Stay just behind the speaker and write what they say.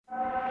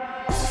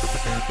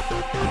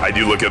I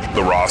do look at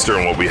the roster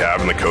and what we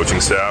have and the coaching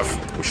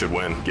staff. We should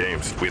win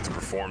games. We have to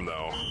perform,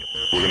 though.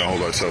 We're going to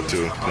hold ourselves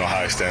to a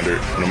high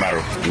standard no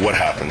matter what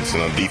happens.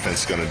 And the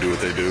defense is going to do what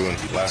they do.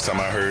 And last time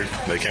I heard,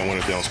 they can't win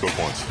if they don't score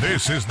points.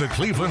 This is the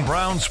Cleveland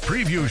Browns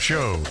Preview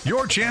Show.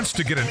 Your chance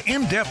to get an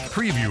in-depth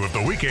preview of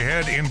the week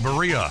ahead in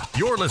Berea.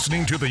 You're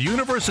listening to the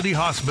University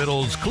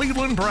Hospital's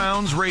Cleveland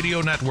Browns Radio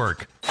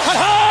Network.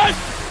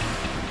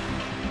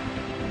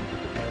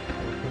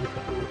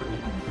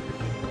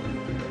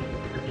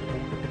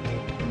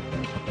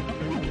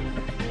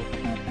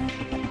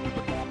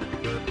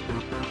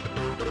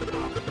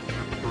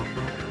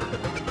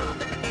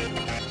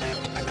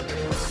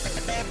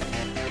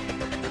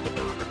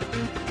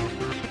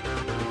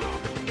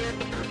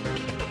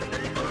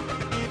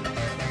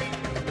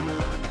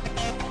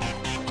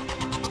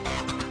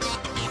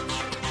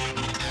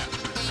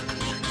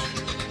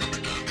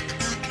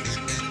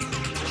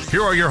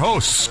 Here are your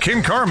hosts,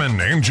 Ken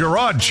Carman and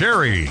Gerard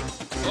Cherry.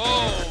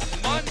 Oh,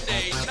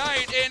 Monday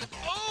night, and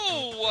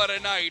oh, what a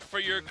night for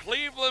your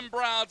Cleveland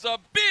Browns. A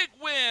big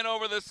win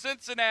over the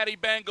Cincinnati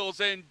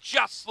Bengals, and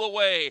just the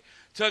way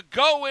to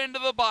go into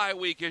the bye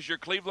week as your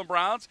Cleveland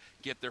Browns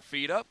get their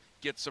feet up,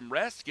 get some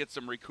rest, get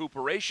some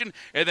recuperation,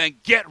 and then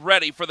get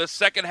ready for the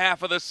second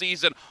half of the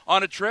season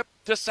on a trip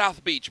to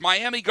South Beach,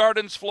 Miami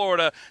Gardens,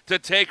 Florida, to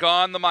take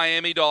on the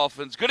Miami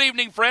Dolphins. Good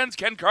evening, friends.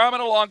 Ken Carman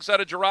alongside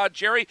of Gerard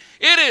Cherry.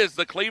 It is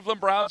the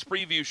Cleveland Browns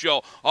Preview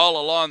Show,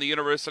 all along the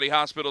University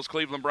Hospital's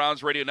Cleveland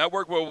Browns Radio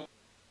Network. We'll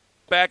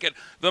back at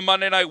the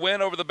Monday night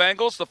win over the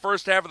Bengals, the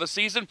first half of the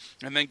season,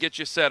 and then get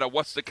you set on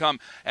what's to come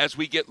as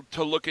we get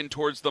to looking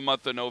towards the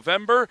month of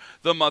November,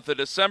 the month of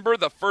December,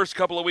 the first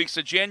couple of weeks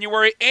of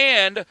January,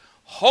 and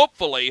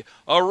hopefully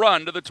a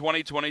run to the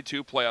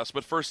 2022 playoffs.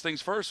 But first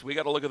things first, we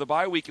got to look at the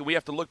bye week, and we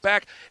have to look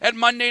back at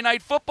Monday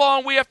Night Football,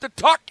 and we have to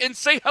talk and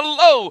say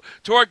hello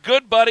to our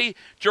good buddy,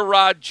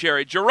 Gerard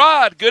Cherry.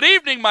 Gerard, good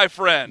evening, my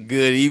friend.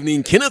 Good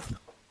evening, Kenneth.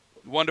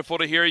 Wonderful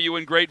to hear you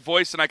in great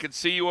voice, and I can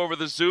see you over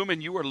the Zoom,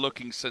 and you are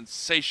looking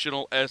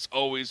sensational as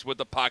always with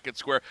the pocket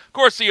square. Of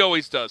course, he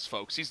always does,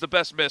 folks. He's the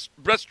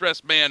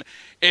best-dressed man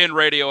in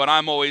radio, and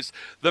I'm always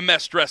the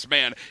mess-dressed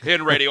man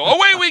in radio.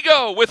 Away we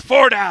go with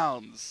 4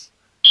 downs.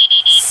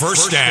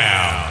 First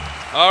down.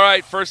 All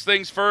right, first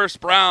things first.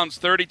 Browns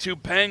 32,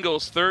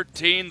 Bengals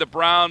 13. The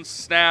Browns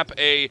snap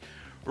a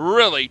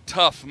really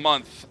tough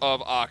month of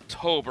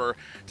October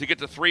to get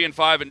to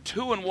 3-5 and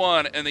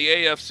 2-1 in the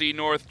AFC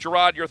North.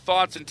 Gerard, your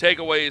thoughts and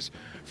takeaways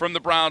from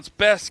the Browns'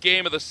 best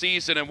game of the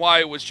season and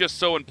why it was just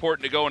so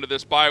important to go into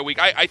this bye week.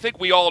 I think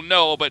we all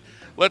know, but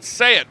let's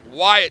say it,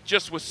 why it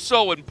just was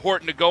so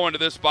important to go into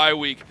this bye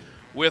week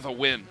with a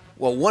win.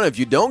 Well, one, if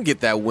you don't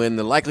get that win,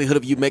 the likelihood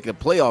of you making the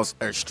playoffs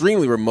are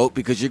extremely remote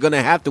because you're going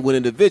to have to win a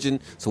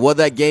division. So what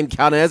that game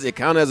counted as, it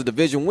counted as a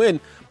division win.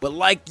 But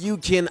like you,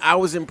 Ken, I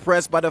was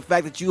impressed by the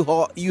fact that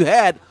you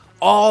had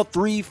all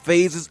 3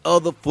 phases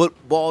of the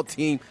football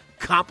team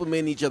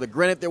complementing each other.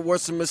 Granted, there were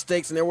some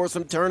mistakes and there were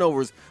some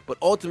turnovers, but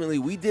ultimately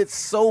we did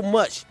so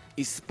much,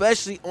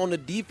 especially on the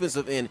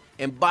defensive end,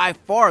 and by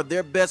far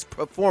their best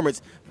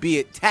performance, be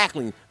it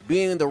tackling,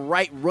 being in the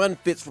right run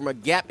fits from a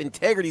gap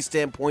integrity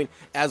standpoint,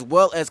 as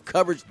well as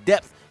coverage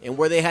depth and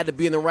where they had to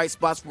be in the right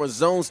spots from a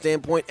zone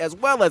standpoint, as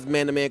well as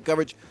man-to-man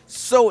coverage.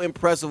 So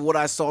impressive what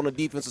I saw on the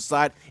defensive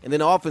side. And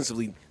then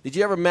offensively, did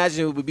you ever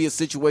imagine it would be a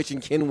situation,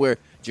 Ken, where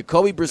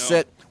Jacoby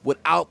Brissett would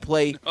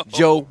outplay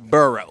Joe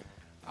Burrow?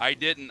 I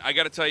didn't. I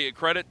got to tell you,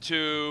 credit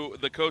to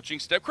the coaching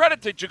staff.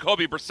 Credit to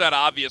Jacoby Brissett,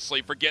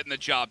 obviously, for getting the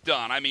job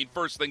done. I mean,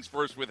 first things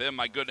first with him,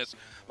 my goodness.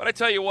 But I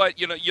tell you what,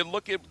 you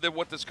look at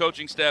what this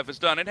coaching staff has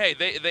done, and hey,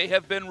 they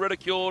have been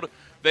ridiculed.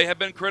 They have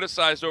been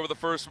criticized over the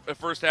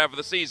first half of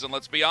the season.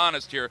 Let's be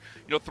honest here.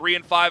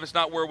 3-5 is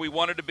not where we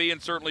wanted to be,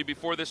 and certainly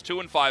before this,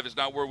 2-5 is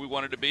not where we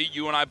wanted to be.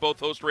 You and I both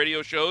host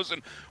radio shows,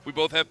 and we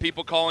both have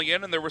people calling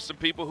in, and there were some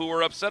people who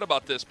were upset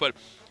about this, but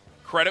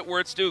credit where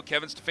it's due.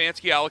 Kevin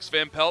Stefanski, Alex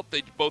Van Pelt,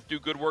 they both do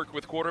good work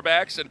with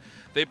quarterbacks, and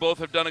they both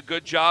have done a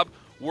good job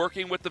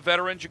working with the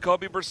veteran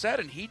Jacoby Brissett,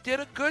 and he did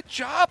a good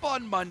job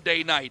on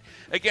Monday night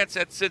against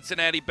that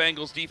Cincinnati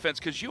Bengals defense,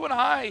 because you and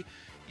I,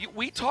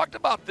 we talked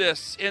about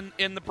this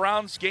in the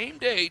Browns game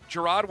day,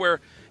 Gerard, where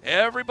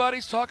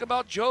everybody's talking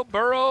about Joe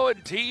Burrow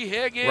and T.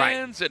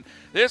 Higgins and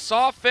this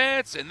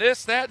offense and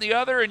this, that, and the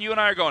other, and you and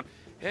I are going,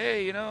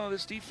 hey,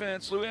 this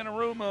defense, Lou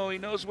Anarumo, he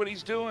knows what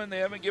he's doing. They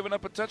haven't given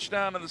up a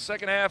touchdown in the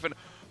second half, and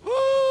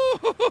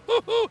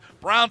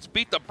Browns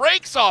beat the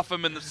brakes off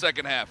him in the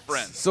second half,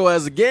 friends. So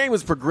as the game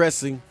was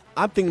progressing,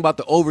 I'm thinking about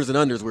the overs and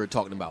unders we were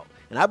talking about.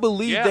 And I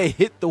believe they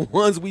hit the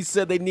ones we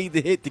said they need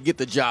to hit to get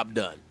the job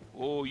done.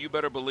 Oh, you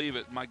better believe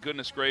it. My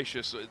goodness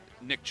gracious.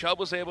 Nick Chubb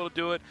was able to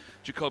do it.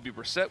 Jacoby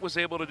Brissett was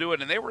able to do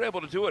it. And they were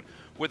able to do it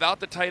without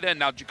the tight end.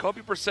 Now,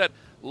 Jacoby Brissett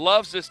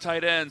loves his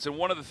tight ends. And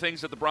one of the things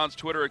that the Browns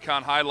Twitter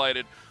account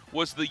highlighted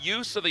was the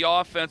use of the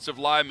offensive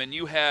linemen.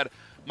 You had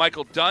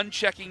Michael Dunn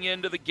checking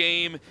into the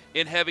game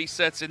in heavy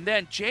sets. And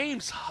then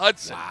James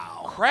Hudson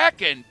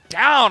cracking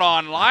down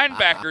on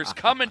linebackers,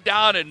 coming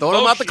down and throwing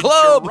them out the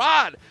club.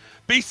 Gerard,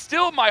 Be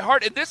still my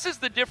heart. And this is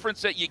the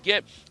difference that you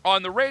get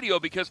on the radio,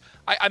 because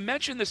I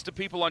mentioned this to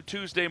people on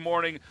Tuesday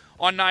morning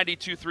on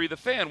 92.3 The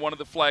Fan, one of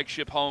the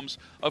flagship homes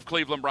of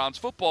Cleveland Browns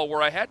football,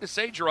 where I had to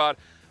say, Gerard,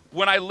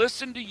 when I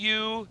listened to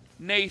you,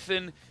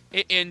 Nathan,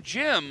 and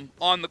Jim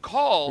on the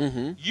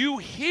call, you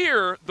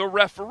hear the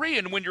referee.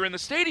 And when you're in the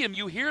stadium,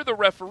 you hear the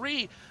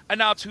referee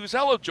announce who's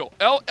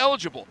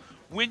eligible.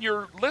 When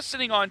you're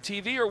listening on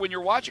TV or when you're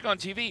watching on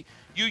TV,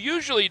 you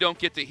usually don't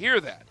get to hear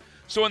that.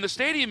 So in the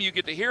stadium, you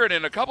get to hear it,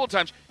 and a couple of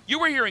times you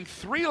were hearing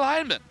 3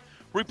 linemen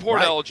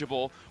report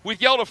eligible, with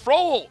Hjalte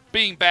Froholt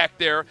being back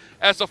there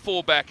as a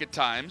fullback at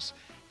times.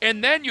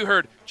 And then you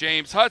heard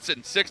James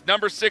Hudson,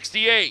 number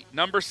 68,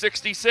 number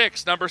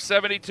 66, number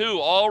 72,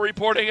 all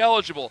reporting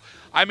eligible.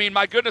 I mean,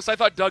 my goodness, I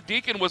thought Doug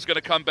Deacon was going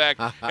to come back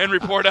and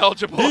report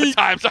eligible at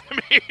times.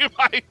 I mean,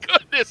 my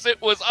goodness,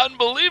 it was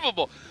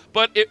unbelievable.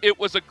 But it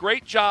was a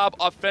great job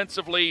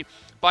offensively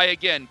by,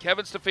 again,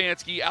 Kevin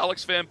Stefanski,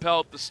 Alex Van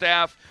Pelt, the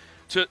staff,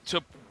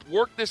 to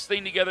work this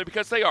thing together,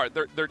 because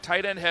they're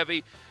tight end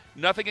heavy.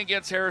 Nothing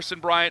against Harrison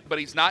Bryant, but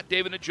he's not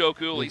David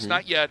Njoku, at least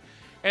not yet.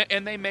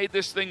 And they made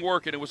this thing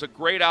work, and it was a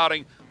great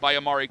outing by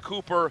Amari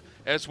Cooper,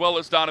 as well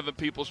as Donovan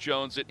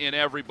Peoples-Jones, and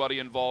everybody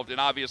involved,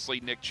 and obviously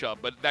Nick Chubb.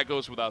 But that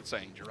goes without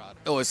saying, Gerard.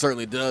 Oh, it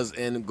certainly does.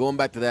 And going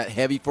back to that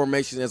heavy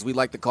formation, as we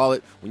like to call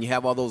it, when you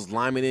have all those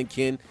linemen in,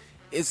 Ken,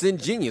 it's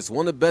ingenious.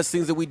 One of the best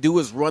things that we do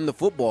is run the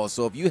football.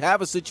 So if you have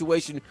a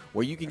situation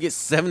where you can get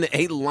 7 to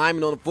 8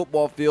 linemen on the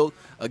football field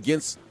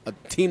against a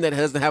team that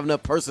doesn't have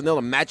enough personnel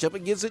to match up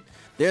against it,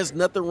 there's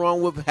nothing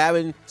wrong with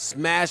having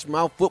smash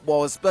mouth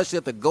football, especially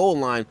at the goal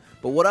line.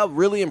 But what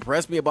really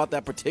impressed me about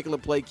that particular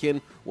play, Ken,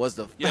 was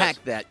the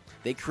fact that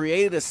they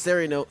created a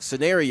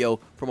scenario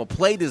from a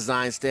play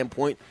design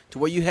standpoint to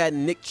where you had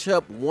Nick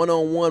Chubb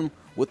one-on-one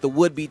with the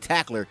would-be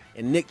tackler,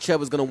 and Nick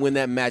Chubb is going to win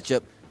that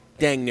matchup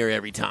dang near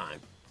every time.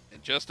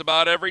 And just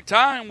about every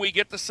time we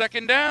get the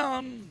second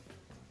down.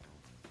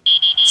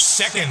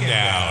 Second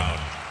down.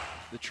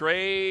 The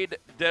trade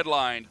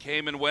deadline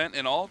came and went,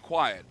 and all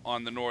quiet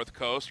on the North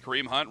Coast.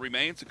 Kareem Hunt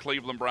remains a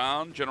Cleveland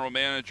Brown. General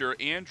Manager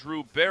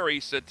Andrew Berry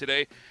said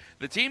today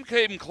the team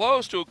came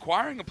close to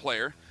acquiring a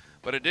player,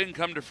 but it didn't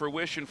come to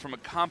fruition from a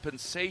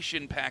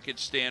compensation package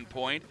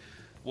standpoint.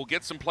 We'll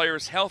get some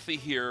players healthy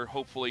here,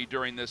 hopefully,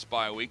 during this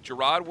bye week.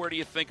 Gerard, what are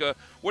you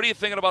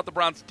thinking about the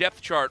Browns'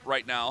 depth chart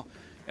right now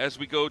as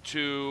we go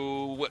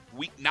to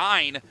week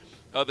 9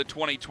 of the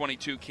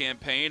 2022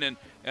 campaign and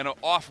an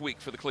off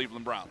week for the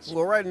Cleveland Browns?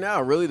 Well, right now,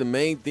 really the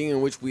main thing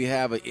in which we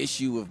have an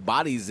issue with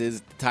bodies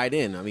is the tight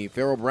end. I mean,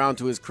 Pharaoh Brown,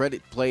 to his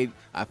credit, played,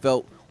 I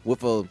felt,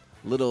 with a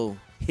little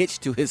hitch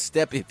to his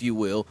step, if you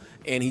will,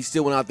 and he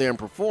still went out there and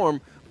performed.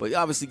 But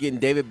obviously getting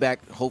David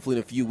back, hopefully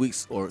in a few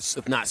weeks, or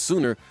if not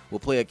sooner, will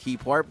play a key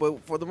part.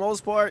 But for the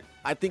most part,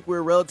 I think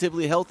we're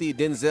relatively healthy.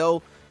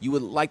 Denzel, you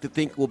would like to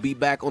think, will be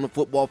back on the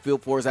football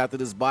field for us after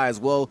this bye as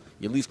well.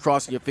 You're at least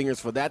crossing your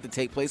fingers for that to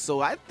take place. So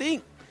I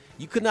think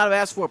you could not have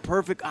asked for a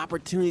perfect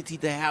opportunity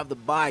to have the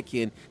bye,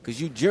 Ken, because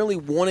you generally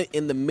want it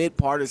in the mid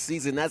part of the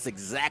season. That's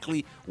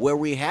exactly where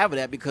we have it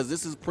at, because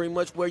this is pretty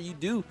much where you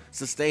do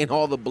sustain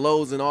all the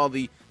blows and all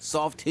the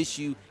soft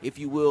tissue, if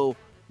you will,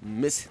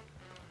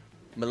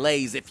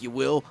 malaise, if you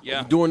will,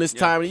 during this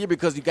time of the year,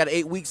 because you got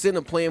 8 weeks in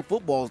of playing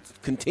football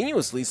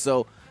continuously.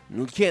 So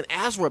you can't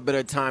ask for a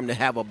better time to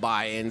have a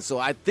bye. And so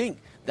I think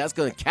that's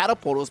going to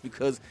catapult us,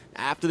 because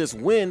after this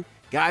win,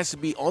 guys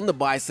should be on the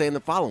bye saying the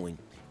following: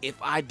 if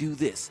I do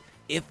this,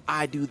 if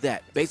I do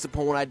that, based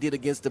upon what I did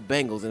against the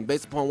Bengals and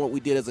based upon what we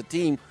did as a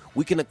team,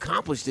 we can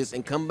accomplish this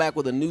and come back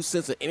with a new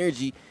sense of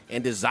energy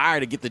and desire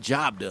to get the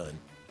job done.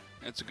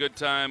 It's a good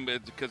time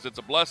because it's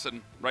a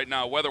blessing right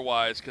now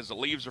weather-wise, because the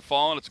leaves are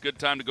falling. It's a good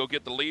time to go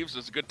get the leaves.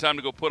 It's a good time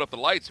to go put up the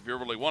lights if you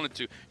really wanted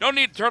to. You don't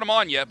need to turn them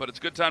on yet, but it's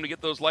a good time to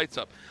get those lights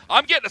up.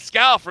 I'm getting a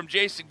scowl from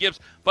Jason Gibbs.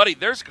 Buddy,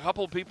 there's a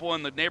couple of people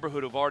in the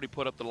neighborhood who've already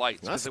put up the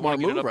lights. That's a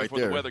smart move right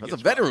there. That's a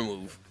veteran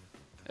move.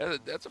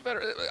 That's a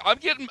better. I'm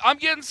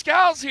getting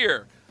scowls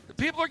here.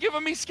 People are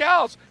giving me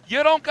scowls.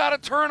 You don't got to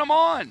turn them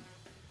on.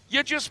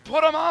 You just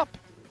put them up.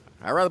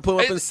 I'd rather put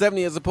them up in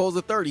 70 as opposed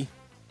to 30.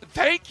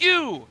 Thank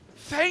you.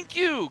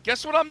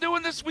 Guess what I'm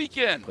doing this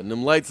weekend? Putting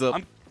them lights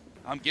up.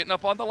 I'm getting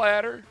up on the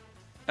ladder,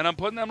 and I'm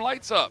putting them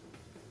lights up.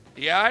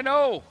 Yeah, I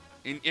know.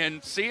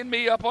 And seeing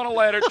me up on a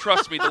ladder,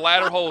 trust me, the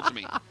ladder holds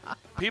me.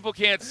 People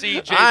can't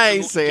see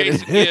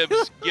Jason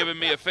Gibbs giving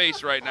me a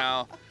face right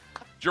now.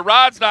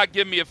 Gerard's not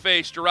giving me a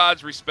face.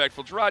 Gerard's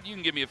respectful. Gerard, you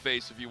can give me a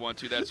face if you want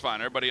to. That's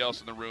fine. Everybody else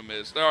in the room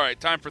is. All right,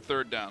 time for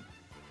third down.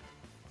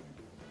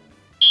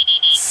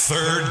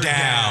 Third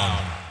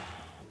down.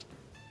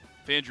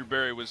 If Andrew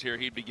Berry was here,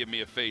 he'd be giving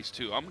me a face,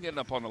 too. I'm getting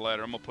up on the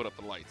ladder. I'm going to put up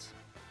the lights.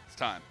 It's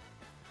time.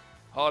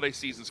 Holiday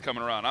season's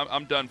coming around.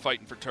 I'm done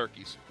fighting for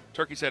turkeys.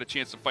 Turkeys had a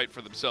chance to fight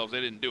for themselves.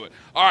 They didn't do it.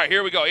 All right,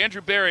 here we go.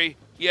 Andrew Berry,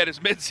 he had his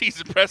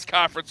midseason press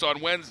conference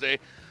on Wednesday.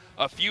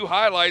 A few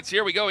highlights.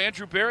 Here we go.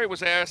 Andrew Berry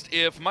was asked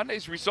if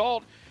Monday's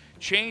result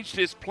changed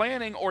his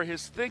planning or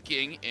his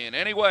thinking in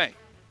any way.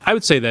 I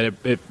would say that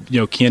it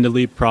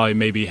candidly probably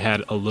maybe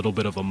had a little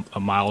bit of a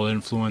mild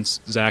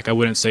influence, Zach. I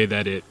wouldn't say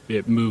that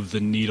it moved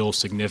the needle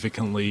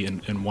significantly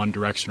in one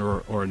direction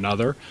or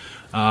another.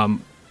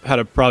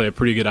 Had probably a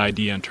pretty good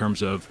idea in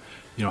terms of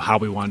how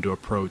we wanted to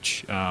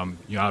approach.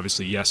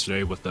 Obviously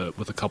yesterday with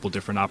a couple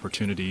different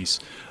opportunities.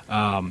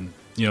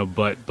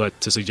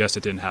 But to suggest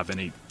it didn't have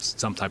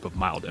some type of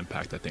mild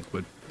impact, I think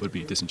would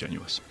be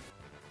disingenuous.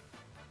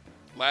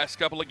 Last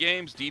couple of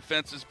games,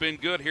 defense has been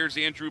good. Here's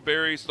Andrew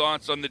Berry's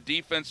thoughts on the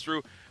defense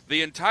through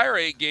the entire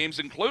 8 games,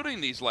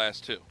 including these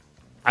last 2.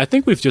 I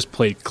think we've just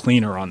played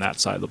cleaner on that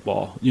side of the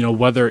ball.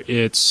 Whether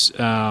it's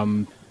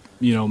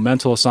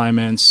mental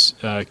assignments,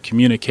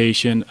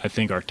 communication. I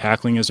think our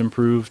tackling has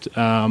improved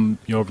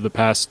over the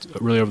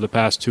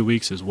past 2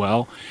 weeks as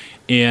well.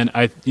 And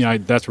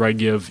that's where I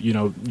give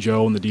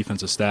Joe and the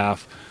defensive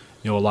staff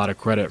a lot of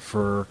credit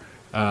for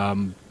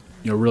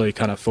really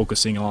kind of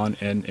focusing on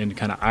and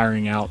kind of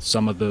ironing out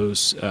some of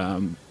those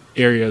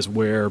areas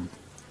where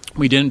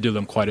we didn't do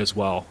them quite as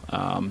well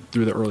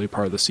through the early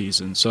part of the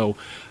season. So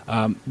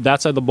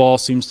that side of the ball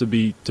seems to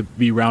be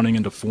rounding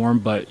into form,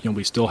 but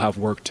we still have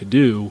work to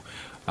do.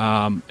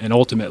 And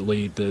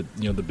ultimately, the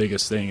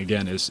biggest thing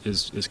again is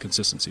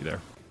consistency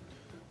there.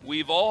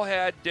 We've all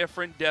had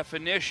different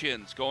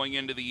definitions going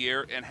into the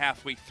year and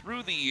halfway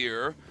through the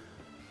year,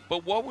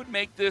 but what would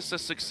make this a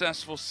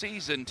successful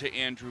season to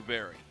Andrew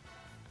Berry?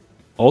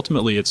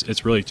 Ultimately,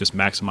 it's really just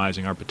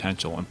maximizing our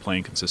potential and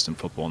playing consistent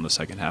football in the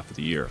second half of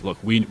the year. Look,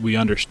 we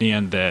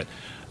understand that,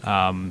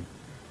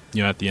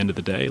 at the end of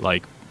the day,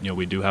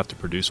 we do have to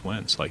produce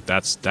wins.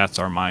 That's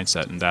our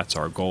mindset and that's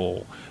our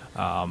goal,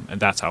 and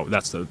that's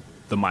the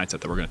mindset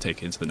that we're going to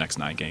take into the next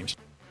 9 games.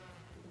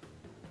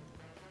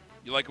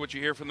 You like what you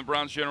hear from the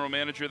Browns general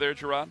manager there,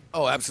 Gerard?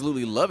 Oh,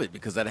 absolutely love it,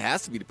 because that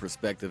has to be the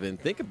perspective. And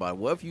think about it.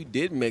 What if you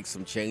did make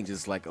some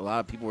changes, like a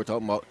lot of people were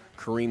talking about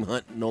Kareem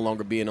Hunt no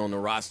longer being on the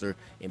roster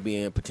and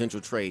being a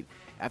potential trade.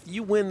 After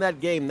you win that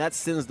game, that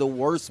sends the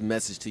worst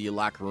message to your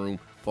locker room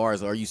as far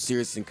as, are you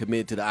serious and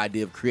committed to the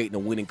idea of creating a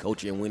winning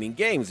culture and winning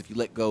games if you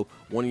let go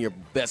one of your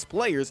best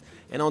players.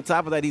 And on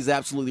top of that, he's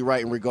absolutely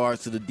right in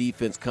regards to the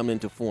defense coming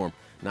into form.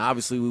 Now,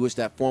 obviously, we wish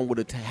that form would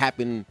have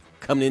happened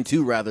coming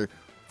into,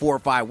 4 or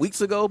 5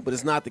 weeks ago, but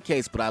it's not the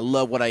case. But I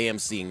love what I am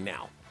seeing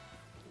now.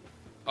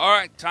 All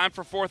right, time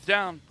for 4th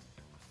down.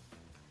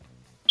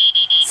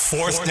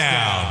 4th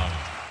down.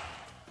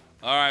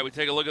 All right, we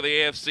take a look at the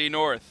AFC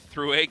North.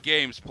 Through 8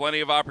 games, plenty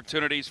of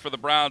opportunities for the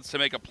Browns to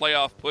make a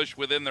playoff push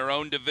within their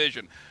own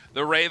division.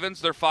 The Ravens,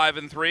 they're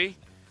 5-3,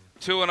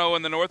 2-0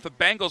 in the North. The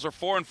Bengals are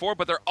 4-4,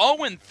 but they're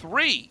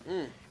 0-3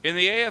 in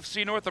the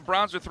AFC North. The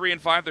Browns are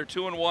 3-5. They're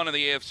 2-1 in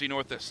the AFC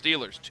North. The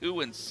Steelers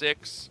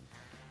 2-6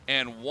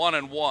 and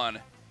 1-1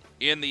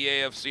 in the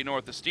AFC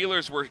North. The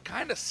Steelers were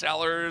kind of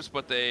sellers,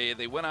 but they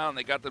went out and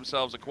they got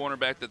themselves a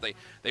cornerback that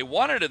they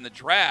wanted in the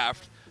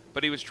draft,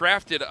 but he was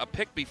drafted a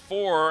pick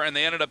before, and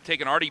they ended up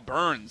taking Artie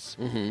Burns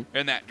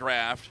in that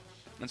draft.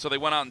 And so they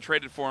went out and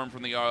traded for him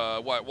from the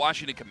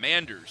Washington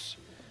Commanders,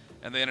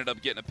 and they ended up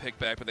getting a pick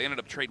back, but they ended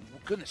up trading,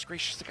 goodness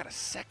gracious, they got a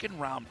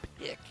 2nd-round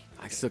pick.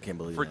 I still can't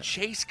believe for that.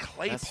 Chase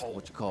Claypool. That's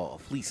what you call a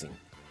fleecing.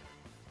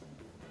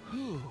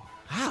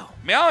 How?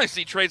 I mean, I only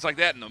see trades like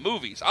that in the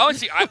movies.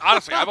 Honestly,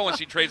 I've only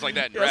seen trades like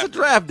that in draft. That's a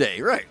draft day,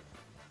 right?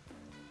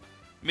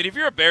 I mean, if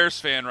you're a Bears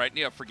fan, right?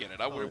 Yeah, forget it.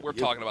 We're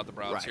talking about the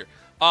Browns right here.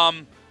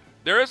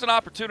 There is an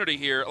opportunity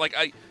here,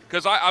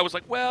 because I was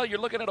like, well, you're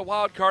looking at a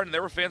wild card, and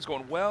there were fans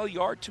going, well,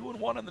 you are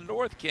 2-1 in the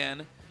North,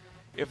 Ken.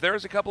 If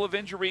there's a couple of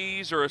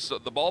injuries or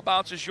the ball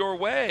bounces your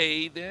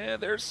way,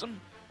 there's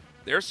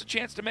a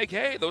chance to make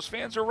hay. Those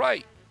fans are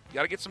right. You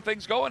got to get some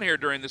things going here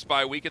during this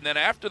bye week, and then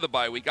after the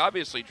bye week,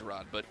 obviously,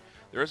 Gerard. But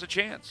there is a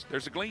chance.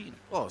 There's a glean.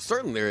 Well,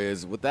 certainly there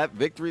is. With that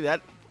victory,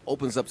 that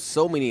opens up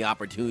so many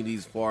opportunities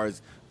as far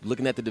as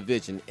looking at the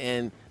division.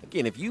 And,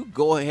 again, if you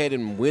go ahead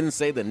and win,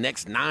 say, the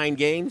next 9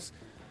 games,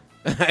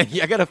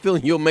 I got a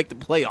feeling you'll make the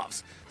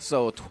playoffs.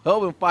 So a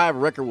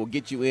 12-5 record will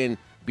get you in,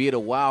 be it a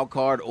wild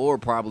card or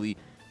probably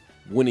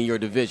winning your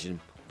division.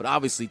 But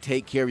obviously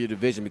take care of your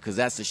division, because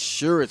that's the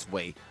surest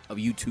way of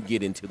you to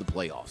get into the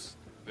playoffs.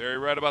 Very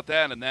right about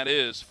that, and that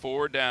is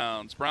 4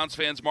 downs. Browns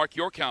fans, mark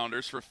your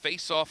calendars for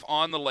Face-Off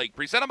on the Lake,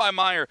 presented by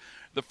Meijer,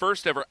 the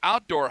first ever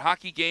outdoor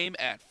hockey game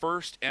at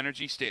First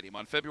Energy Stadium.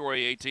 On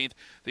February 18th,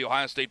 the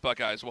Ohio State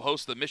Buckeyes will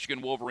host the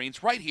Michigan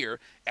Wolverines right here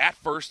at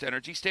First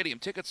Energy Stadium.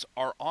 Tickets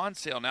are on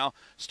sale now,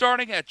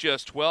 starting at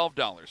just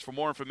 $12. For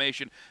more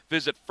information,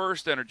 visit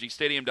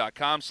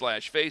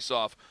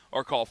firstenergystadium.com/faceoff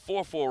or call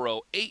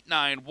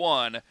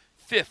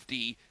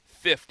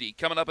 440-891-5050.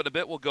 Coming up in a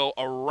bit, we'll go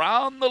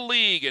around the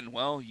league, and,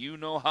 well, you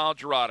know how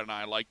Gerard and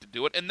I like to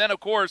do it. And then,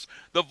 of course,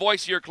 the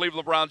voice of your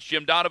Cleveland Browns,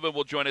 Jim Donovan,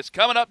 will join us.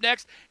 Coming up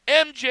next,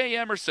 MJ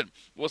Emerson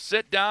will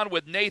sit down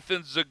with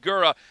Nathan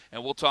Zagura,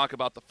 and we'll talk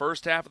about the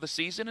first half of the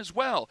season as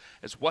well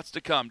as what's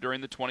to come during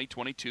the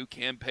 2022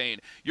 campaign.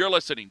 You're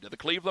listening to the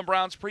Cleveland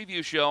Browns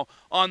Preview Show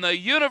on the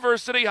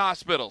University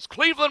Hospitals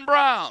Cleveland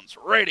Browns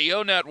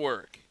Radio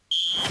Network.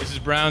 This is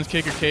Browns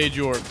kicker Cade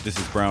York. This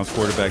is Browns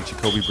quarterback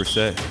Jacoby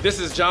Brissett. This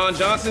is John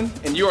Johnson,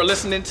 and you are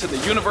listening to the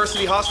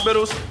University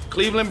Hospitals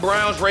Cleveland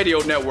Browns Radio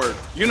Network.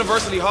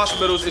 University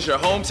Hospitals is your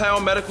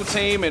hometown medical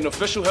team and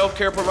official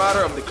healthcare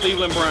provider of the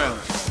Cleveland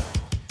Browns.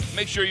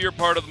 Make sure you're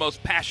part of the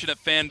most passionate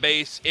fan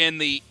base in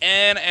the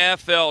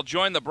NFL.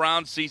 Join the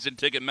Browns season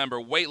ticket member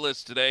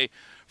waitlist today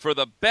for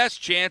the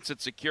best chance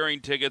at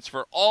securing tickets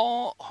for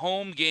all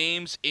home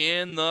games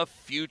in the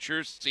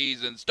future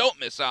seasons. Don't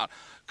miss out.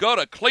 Go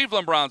to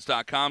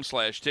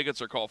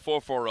clevelandbrowns.com/tickets or call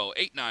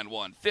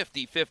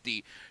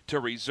 440-891-5050 to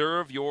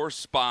reserve your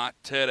spot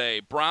today.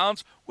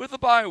 Browns with a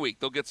bye week.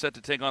 They'll get set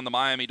to take on the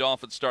Miami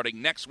Dolphins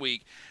starting next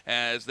week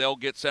as they'll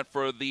get set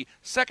for the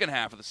second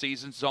half of the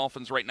season.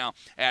 Dolphins right now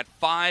at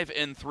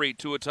 5-3.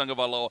 Tua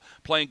Tagovailoa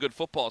playing good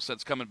football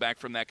since coming back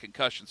from that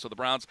concussion. So the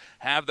Browns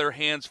have their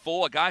hands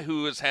full. A guy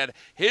who has had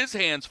his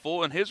hands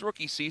full in his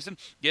rookie season,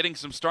 getting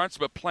some starts,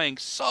 but playing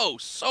so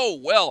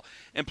well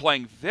and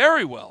playing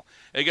very well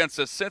against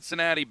the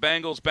Cincinnati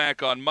Bengals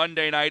back on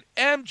Monday night.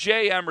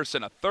 MJ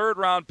Emerson, a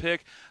third-round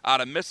pick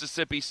out of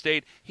Mississippi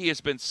State. He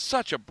has been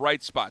such a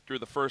bright spot through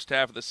the first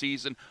half of the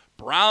season.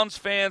 Browns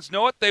fans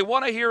know it. They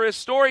want to hear his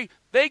story.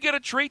 They get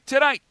a treat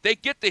tonight. They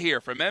get to hear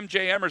from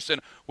MJ Emerson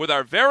with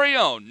our very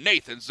own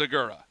Nathan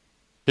Zagura.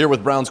 Here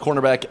with Browns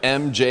cornerback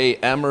MJ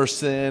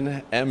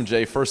Emerson.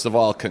 MJ, first of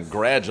all,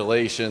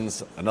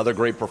 congratulations. Another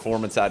great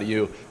performance out of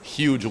you.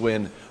 Huge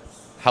win.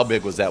 How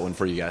big was that one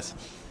for you guys?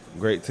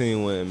 Great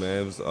team win,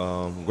 man. It was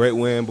a great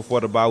win before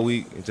the bye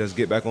week and just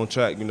get back on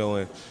track,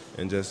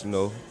 and just,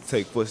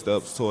 take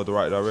footsteps toward the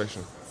right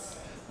direction.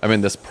 I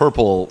mean, this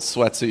purple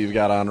sweatsuit you've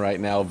got on right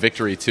now,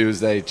 Victory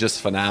Tuesday, just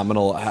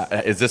phenomenal.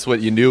 Is this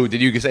what you knew? Did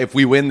you say, if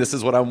we win, this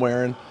is what I'm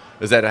wearing?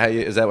 Is that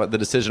what the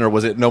decision, or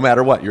was it no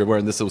matter what you're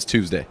wearing this? It was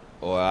Tuesday.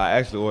 Well, I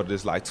actually ordered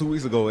this like 2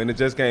 weeks ago, and it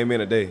just came in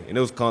today, and it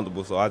was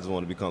comfortable, so I just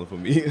want to be comfortable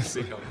for me.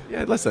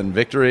 Yeah, listen,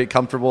 victory,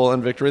 comfortable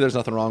in victory, there's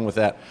nothing wrong with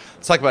that.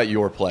 Let's talk about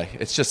your play.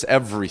 It's just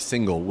every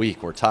single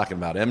week we're talking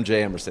about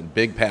MJ Emerson,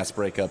 big pass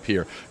breakup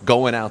here,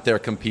 going out there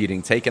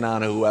competing, taking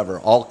on whoever,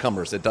 all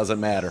comers, it doesn't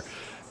matter.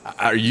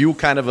 Are you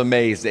kind of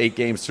amazed 8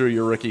 games through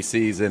your rookie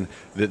season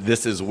that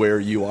this is where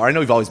you are? I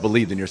know you've always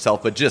believed in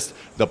yourself, but just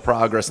the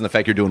progress and the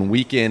fact you're doing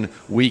week in,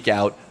 week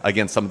out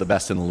against some of the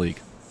best in the league.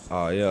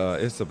 Yeah,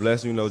 it's a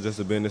blessing, just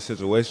to be in this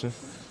situation.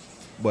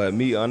 But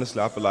me,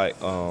 honestly, I feel like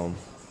I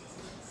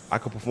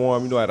could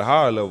perform, at a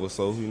higher level.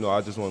 So,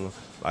 I just want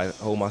to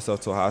hold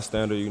myself to a high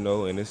standard,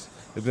 and it's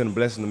been a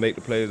blessing to make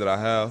the plays that I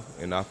have,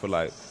 and I feel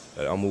like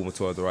I'm moving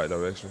towards the right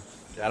direction.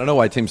 I don't know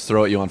why teams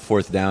throw at you on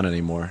 4th down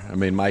anymore. I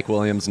mean, Mike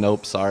Williams,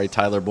 nope, sorry.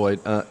 Tyler Boyd,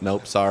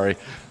 nope, sorry.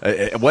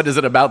 What is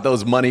it about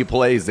those money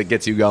plays that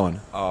gets you going?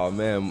 Oh,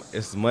 man,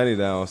 it's money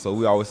down. So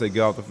we always say get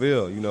off the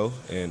field,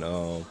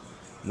 and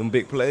them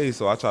big plays.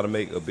 So I try to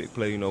make a big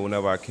play,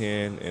 whenever I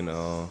can. And,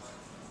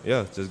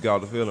 just get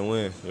off the field and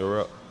win. You're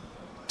up.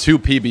 2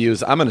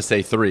 PBUs. I'm going to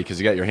say 3 because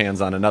you got your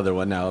hands on another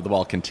one now. The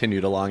ball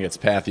continued along its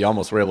path. You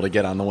almost were able to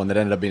get on the one that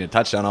ended up being a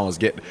touchdown.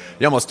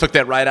 You almost took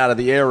that right out of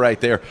the air right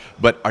there.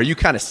 But are you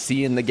kind of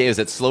seeing the game? Is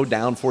it slowed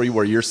down for you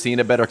where you're seeing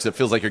it better? Because it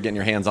feels like you're getting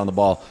your hands on the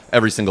ball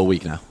every single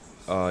week now.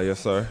 Yes,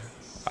 sir.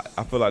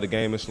 I feel like the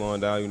game is slowing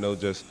down,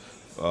 just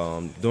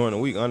during the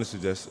week, honestly,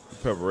 just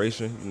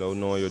preparation,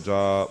 knowing your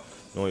job,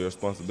 knowing your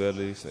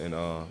responsibilities, and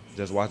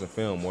just watching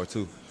film more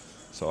too.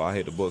 So I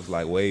hit the books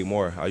way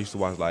more. I used to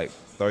watch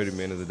 30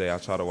 minutes a day. I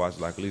try to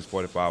watch at least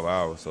 45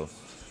 hours. So,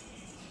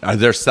 are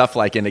there stuff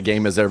in a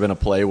game? Has there been a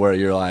play where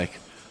you're like,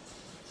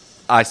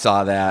 I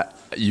saw that,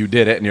 you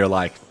did it, and you're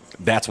like,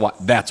 that's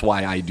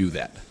why I do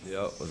that?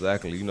 Yeah,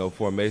 exactly.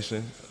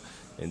 Formation,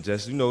 and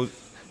just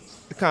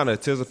kind of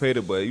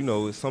anticipated,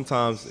 but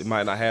sometimes it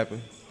might not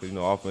happen because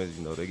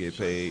offense, they get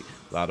paid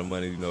a lot of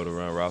money, to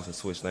run routes and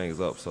switch things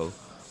up. So,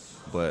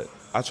 but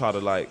I try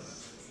to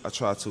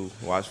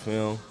watch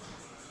film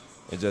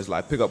and just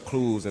pick up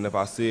clues, and if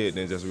I see it,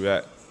 then just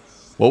react.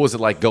 What was it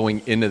like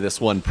going into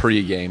this one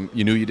pregame?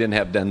 You knew you didn't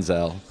have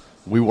Denzel.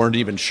 We weren't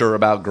even sure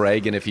about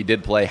Greg, and if he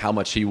did play, how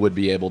much he would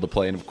be able to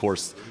play. And of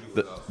course,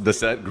 the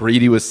set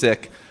Greedy was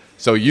sick,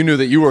 so you knew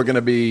that you were going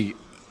to be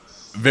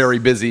very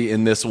busy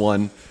in this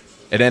one.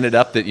 It ended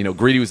up that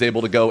Greedy was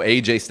able to go.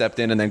 AJ stepped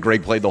in, and then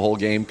Greg played the whole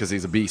game because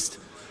he's a beast.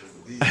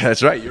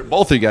 That's right.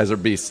 Both of you guys are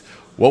beasts.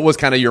 What was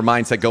kind of your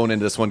mindset going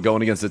into this one,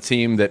 going against a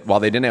team that, while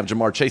they didn't have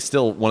Jamar Chase,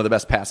 still one of the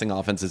best passing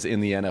offenses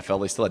in the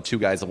NFL? They still had 2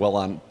 guys well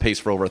on pace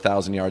for over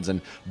 1,000 yards,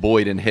 and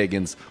Boyd and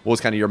Higgins. What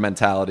was kind of your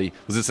mentality?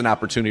 Was this an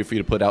opportunity for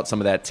you to put out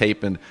some of that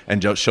tape and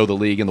just show the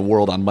league and the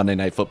world on Monday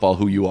Night Football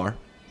who you are?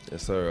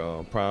 Yes,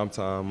 sir. Prime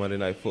time Monday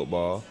Night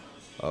Football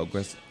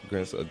against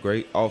a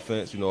great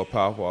offense, a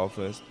powerful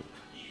offense.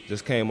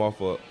 Just came off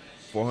a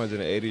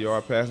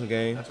 480-yard passing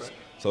game. That's right.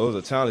 So it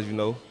was a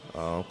challenge,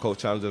 Coach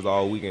challenged us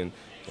all weekend.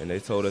 And they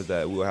told us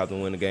that we would have to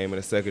win the game in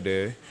the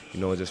secondary,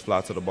 and just fly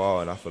to the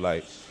ball. And I feel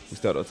like we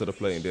stepped up to the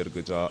plate and did a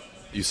good job.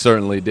 You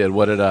certainly did.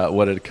 What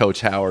did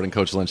Coach Howard and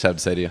Coach Lynch have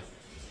to say to you?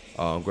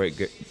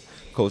 Great.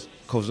 Coach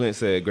Lynch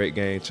said, "Great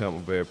game, champ.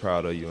 I'm very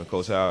proud of you." And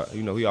Coach Howard,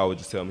 he always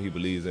just tell me he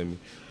believes in me.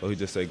 So he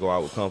just said, "Go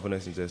out with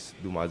confidence and just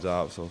do my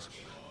job." So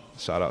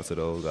shout out to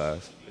those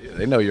guys.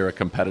 They know you're a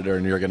competitor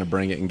and you're going to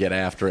bring it and get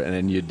after it, and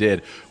then you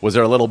did. Was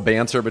there a little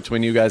banter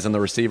between you guys and the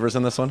receivers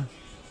in this one?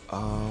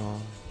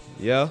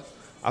 Yeah,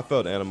 I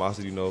felt the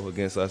animosity,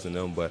 against us and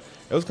them, but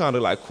it was kind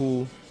of like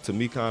cool to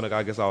me, kind of.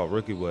 I guess I was a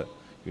rookie, but,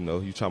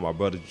 you try my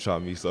brother, you try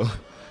me, so,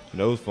 it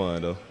was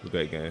fun, though. It was a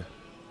great game.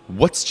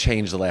 What's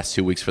changed the last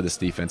 2 weeks for this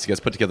defense? You guys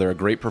put together a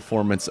great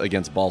performance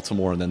against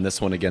Baltimore and then this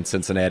one against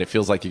Cincinnati. It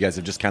feels like you guys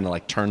have just kind of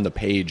like turned the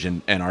page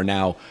and are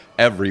now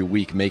every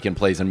week making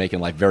plays and making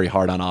life very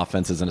hard on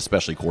offenses and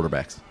especially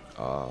quarterbacks.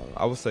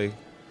 I would say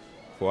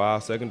for our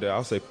secondary, I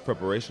would say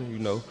preparation.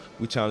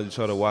 We challenge each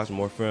other to watch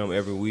more film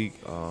every week.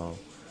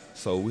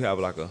 So we have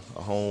like a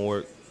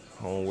homework,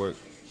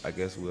 I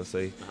guess we'll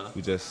say.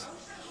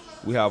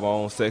 We have our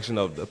own section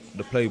of the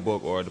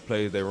playbook or the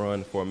plays they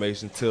run,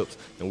 formation tips,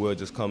 and we'll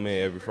just come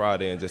in every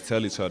Friday and just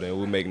tell each other, and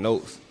we'll make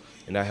notes.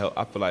 And that help.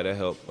 I feel like that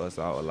helped us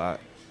out a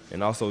lot.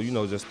 And also,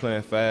 just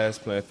playing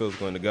fast, playing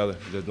physical and together,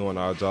 just doing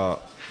our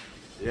job.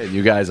 Yeah,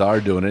 you guys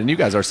are doing it, and you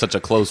guys are such a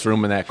close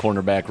room in that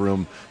cornerback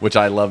room, which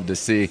I love to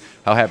see.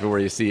 How happy were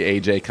you to see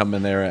AJ come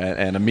in there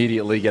and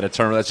immediately get a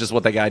turnover? That's just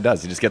what that guy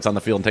does. He just gets on the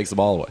field and takes the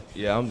ball away.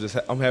 Yeah,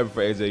 I'm happy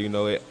for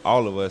AJ.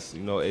 All of us.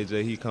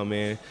 AJ, he come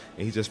in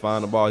and he just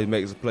find the ball. He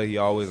makes a play. He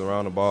always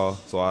around the ball.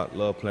 So I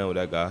love playing with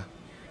that guy.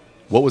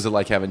 What was it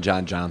like having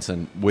John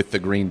Johnson with the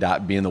green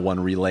dot being the one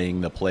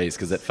relaying the plays?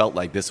 Because it felt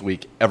like this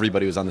week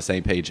everybody was on the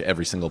same page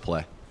every single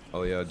play.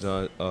 Oh yeah,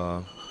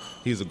 John.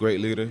 He's a great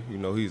leader.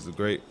 He's a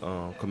great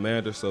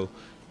commander. So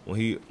when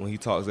he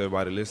talks,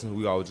 everybody listens.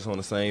 We all just on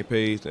the same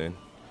page and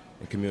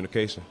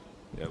communication.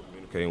 Yeah,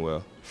 communicating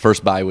well.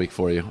 First bye week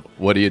for you.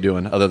 What are you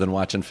doing other than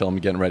watching film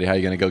and getting ready? How are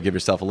you going to go give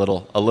yourself a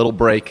little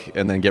break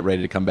and then get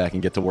ready to come back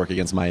and get to work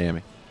against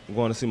Miami? I'm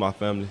going to see my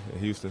family in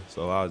Houston.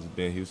 So I'll just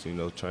be in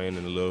Houston,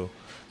 training a little,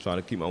 trying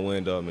to keep my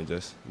wind up and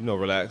just,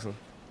 relaxing.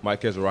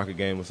 Might catch a Rocket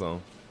game or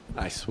something.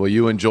 Nice. Well,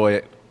 you enjoy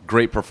it.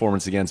 Great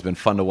performance again. It's been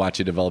fun to watch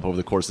you develop over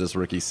the course of this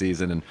rookie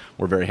season, and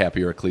we're very happy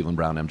you're a Cleveland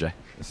Brown, MJ.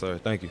 Yes, sir.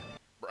 Thank you.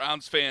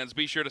 Browns fans,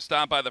 be sure to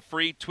stop by the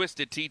free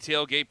Twisted Tea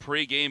Tailgate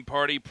pregame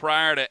party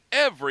prior to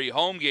every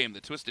home game. The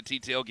Twisted Tea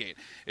Tailgate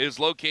is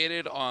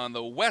located on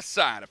the west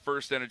side of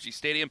First Energy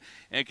Stadium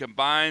and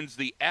combines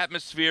the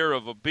atmosphere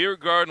of a beer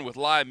garden with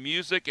live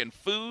music and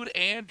food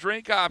and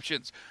drink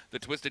options. The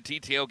Twisted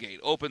Tea Tailgate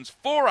opens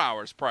 4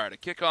 hours prior to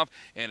kickoff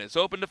and is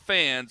open to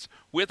fans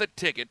with a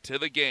ticket to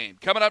the game.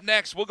 Coming up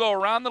next, we'll go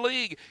around the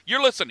league.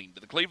 You're listening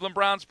to the Cleveland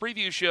Browns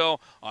preview show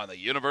on the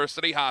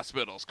University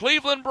Hospitals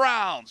Cleveland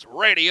Browns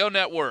Radio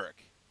Network.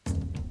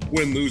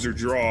 Win, lose, or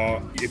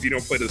draw, if you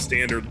don't play to the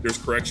standard, there's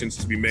corrections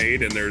to be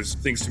made and there's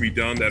things to be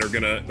done that are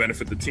going to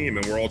benefit the team,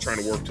 and we're all trying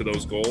to work to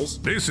those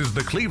goals. This is the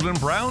Cleveland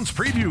Browns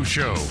preview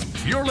show.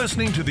 You're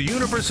listening to the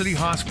University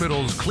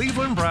Hospitals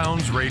Cleveland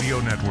Browns Radio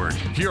Network.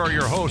 Here are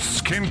your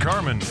hosts, Ken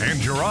Carman and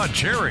Gerard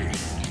Cherry.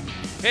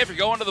 Hey, if you're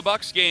going to the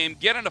Bucs game,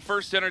 get into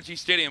First Energy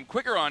Stadium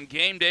quicker on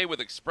game day with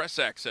Express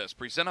Access,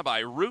 presented by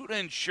Root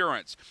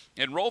Insurance.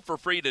 Enroll for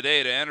free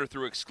today to enter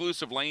through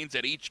exclusive lanes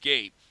at each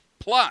gate.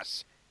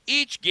 Plus,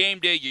 each game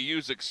day you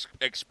use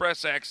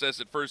Express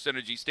Access at First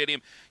Energy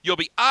Stadium, you'll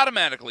be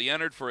automatically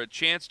entered for a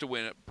chance to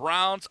win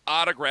Browns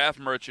autographed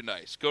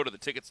merchandise. Go to the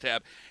Tickets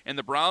tab in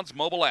the Browns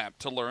mobile app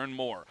to learn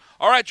more.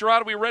 All right,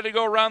 Gerard, are we ready to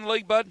go around the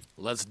league, bud?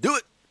 Let's do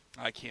it.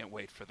 I can't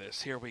wait for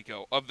this. Here we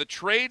go. Of the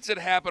trades that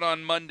happened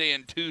on Monday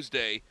and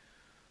Tuesday,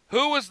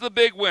 who was the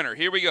big winner?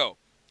 Here we go.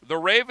 The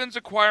Ravens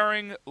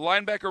acquiring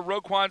linebacker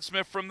Roquan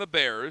Smith from the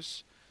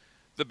Bears.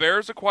 The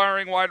Bears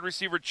acquiring wide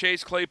receiver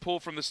Chase Claypool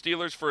from the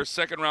Steelers for a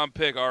second-round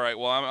pick. All right,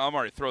 well, I'm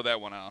already throw that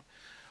one out.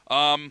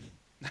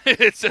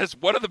 It says,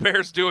 what are the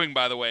Bears doing,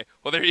 by the way?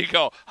 Well, there you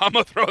go. I'm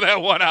going to throw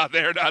that one out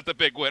there, not the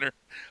big winner.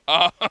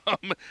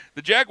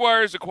 The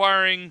Jaguars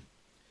acquiring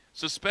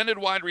suspended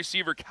wide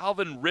receiver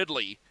Calvin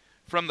Ridley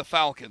from the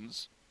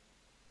Falcons.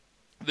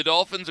 The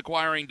Dolphins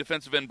acquiring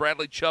defensive end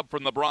Bradley Chubb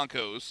from the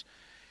Broncos.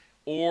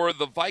 Or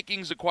the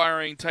Vikings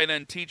acquiring tight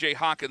end T.J.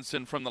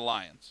 Hawkinson from the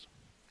Lions.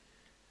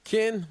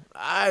 Ken,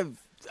 I've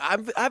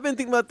been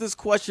thinking about this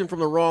question from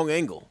the wrong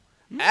angle.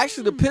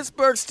 Actually, the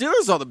Pittsburgh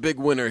Steelers are the big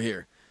winner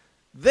here.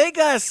 They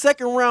got a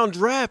second-round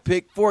draft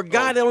pick for a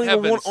guy they don't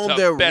even want on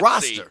their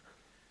roster.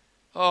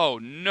 Oh,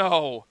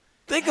 no.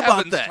 Think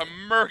about that. Heavens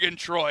to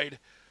Murgatroyd.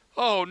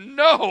 Oh,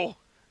 no.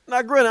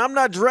 Now, granted, I'm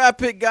not a draft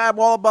pick guy. I'm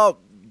all about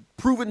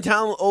proven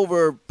talent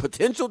over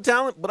potential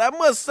talent. But I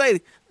must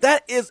say,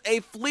 that is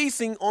a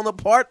fleecing on the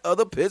part of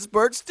the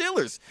Pittsburgh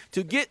Steelers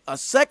to get a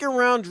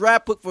second-round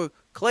draft pick for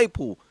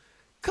Claypool.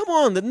 Come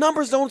on, the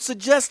numbers don't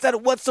suggest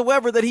that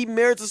whatsoever that he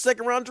merits a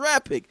second-round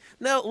draft pick.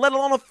 Now, let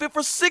alone a fifth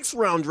or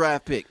sixth-round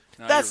draft pick.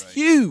 No, that's right.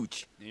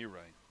 huge. You're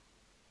right.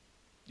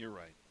 You're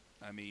right.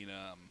 I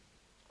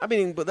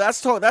mean, but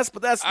that's not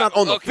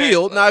on the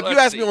field. Now, if you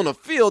ask me on the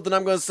field, then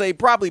I'm going to say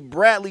probably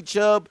Bradley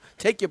Chubb.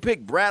 Take your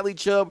pick, Bradley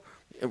Chubb.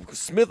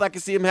 Smith, I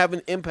can see him having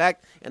an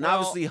impact, and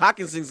obviously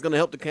Hawkinson's going to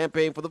help the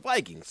campaign for the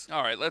Vikings.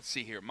 All right, let's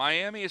see here.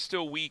 Miami is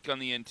still weak on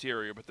the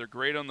interior, but they're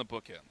great on the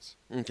bookends.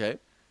 Okay.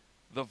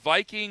 The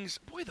Vikings,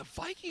 the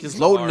Vikings just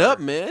loading up,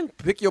 man.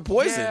 Pick your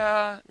poison.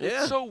 Yeah,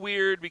 it's so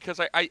weird because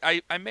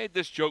I made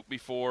this joke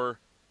before.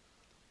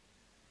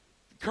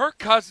 Kirk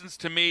Cousins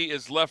to me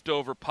is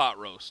leftover pot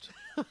roast.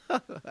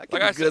 Like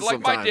I said,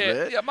 like my dad.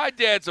 Man. Yeah, my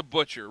dad's a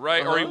butcher,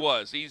 right? Uh-huh. Or he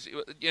was.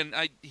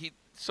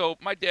 So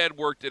my dad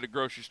worked at a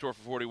grocery store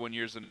for 41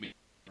 years in meat,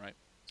 right?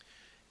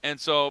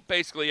 And so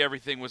basically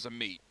everything was a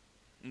meat.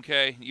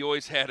 Okay,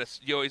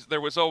 there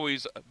was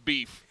always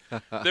beef.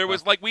 There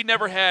was we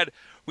never had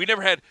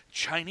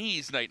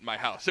Chinese night in my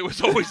house. It was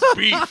always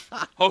beef.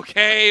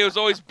 Okay, it was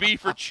always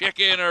beef or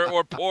chicken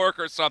or pork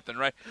or something,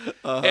 right?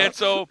 Uh-huh. And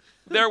so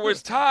there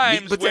was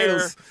times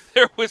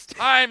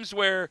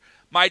where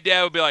my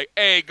dad would be like,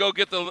 "Hey, go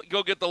get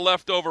the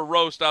leftover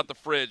roast out the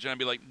fridge," and I'd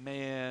be like,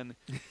 "Man,"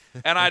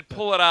 and I'd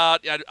pull it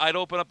out. I'd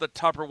open up the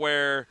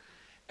Tupperware,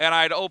 and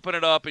I'd open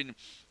it up and.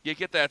 You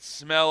get that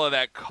smell of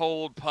that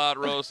cold pot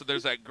roast, and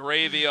there's that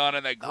gravy on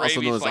it. That gravy's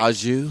also known as au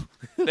jus.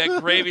 That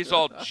gravy's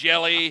all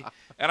jelly,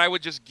 and I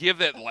would just give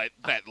that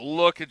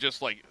look and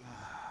just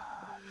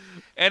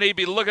and he'd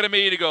be looking at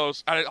me and he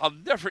goes, "I'll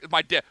never."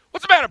 My dad,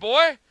 "What's the matter,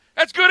 boy?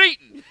 That's good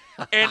eating."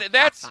 And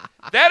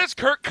that is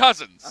Kirk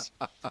Cousins.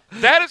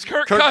 That is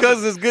Kirk Cousins. Kirk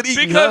Cousins is good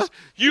eating, because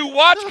you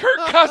watch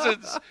Kirk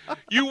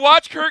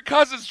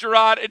Cousins,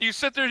 Gerard, and you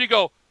sit there and you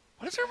go,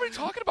 what is everybody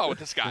talking about with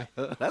this guy?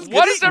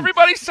 What is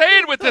everybody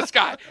saying with this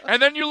guy?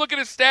 And then you look at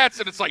his stats,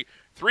 and it's like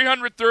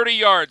 330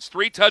 yards,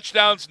 3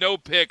 touchdowns, no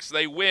picks.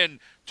 They win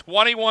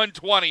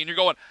 21-20. And you're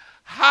going,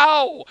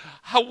 how?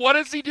 What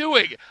is he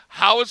doing?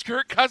 How is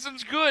Kirk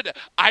Cousins good?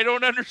 I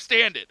don't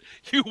understand it.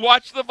 You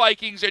watch the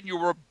Vikings, and you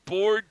were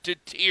bored to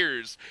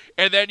tears.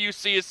 And then you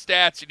see his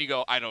stats, and you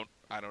go, I don't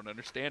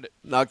understand it.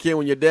 Now, Ken,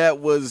 when your dad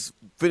was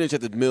finished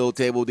at the meal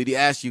table, did he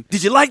ask you,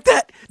 "Did you like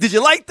that? Did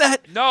you like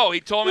that?" No, he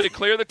told me to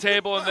clear the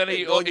table, and then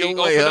he opened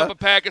up a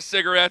pack of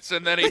cigarettes,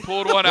 and then he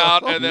pulled one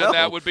out, and then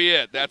that would be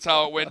it. That's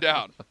how it went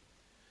down.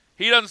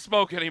 He doesn't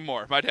smoke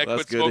anymore. My dad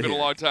quit smoking a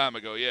long time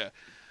ago, yeah.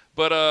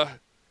 But I'm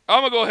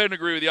going to go ahead and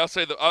agree with you.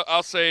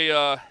 I'll say,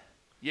 the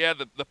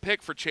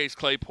pick for Chase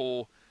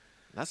Claypool.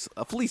 That's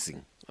a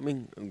fleecing. I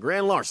mean,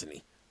 grand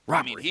larceny.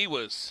 Robbery. I mean, it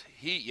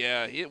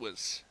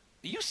was.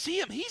 You see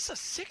him, he's a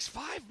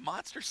 6'5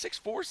 monster,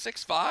 6'4",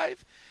 6'5".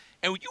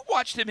 And when you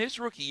watched him his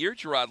rookie year,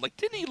 Gerard,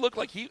 didn't he look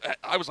like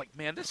I was like,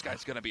 man, this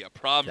guy's going to be a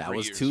problem for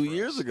years. That was 2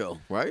 years ago,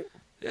 right?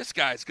 This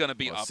guy's going to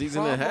be a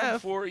season problem and a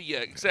half.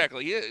 Yeah,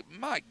 exactly. Yeah,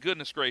 my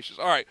goodness gracious.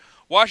 All right,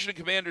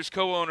 Washington Commanders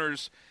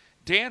co-owners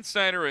Dan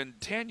Snyder and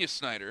Tanya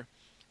Snyder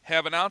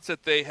have announced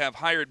that they have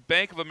hired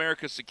Bank of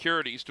America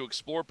Securities to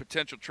explore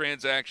potential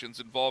transactions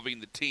involving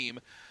the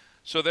team.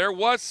 So there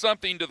was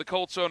something to the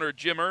Colts owner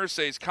Jim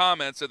Irsay's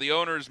comments at the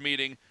owners'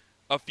 meeting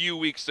a few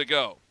weeks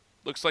ago.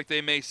 Looks like they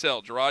may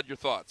sell. Gerard, your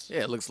thoughts? Yeah,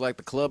 it looks like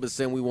the club is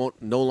saying we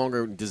won't no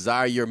longer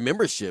desire your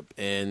membership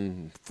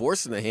and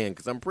forcing the hand,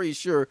 because I'm pretty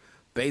sure,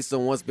 based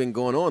on what's been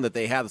going on, that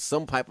they have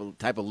some type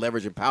of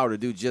leverage and power to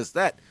do just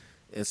that.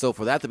 And so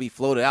for that to be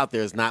floated out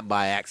there is not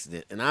by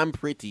accident. And I'm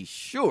pretty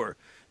sure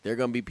there are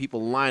going to be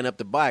people lined up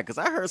to buy it, because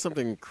I heard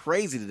something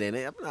crazy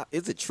today.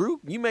 Is it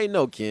true? You may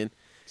know, Ken.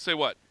 Say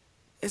what?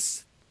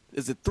 Is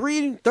it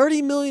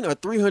 $30 million or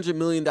 $300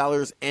 million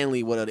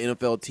annually what an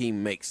NFL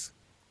team makes?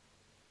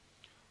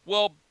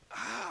 Well,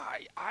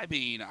 I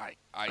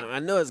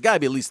know it's got to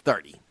be at least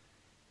 30.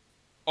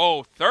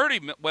 Oh,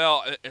 30.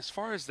 Well, as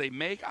far as they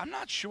make, I'm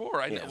not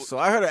sure. So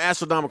I heard an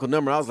astronomical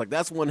number. I was like,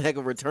 that's one heck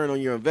of a return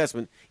on your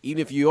investment,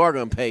 even if you are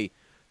going to pay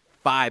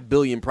 $5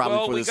 billion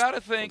probably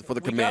for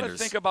the Commanders. We got to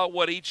think about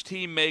what each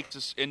team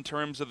makes in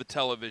terms of the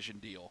television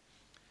deal.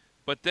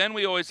 But then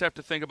we always have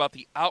to think about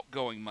the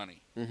outgoing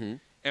money. Mm-hmm.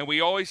 And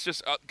we always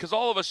just because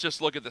all of us just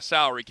look at the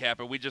salary cap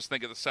and we just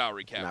think of the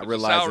salary cap. Not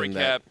realizing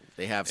that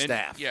they have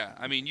staff. Yeah,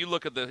 I mean, you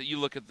look at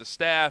the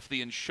staff,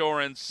 the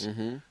insurance,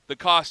 the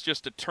cost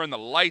just to turn the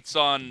lights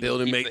on,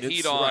 building keep maintenance, the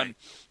heat on,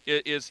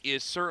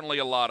 is certainly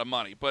a lot of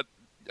money. But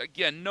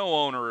again, no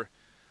owner.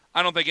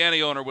 I don't think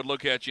any owner would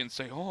look at you and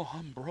say, "Oh,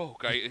 I'm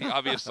broke."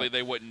 Obviously,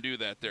 they wouldn't do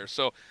that there.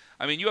 So,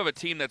 I mean, you have a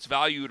team that's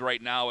valued right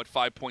now at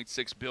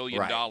 $5.6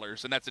 billion,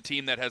 and that's a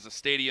team that has a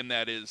stadium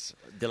that is,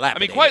 dilapidated. I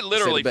mean, quite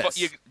literally,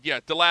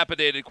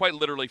 dilapidated, quite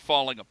literally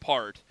falling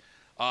apart.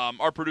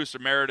 Our producer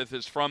Meredith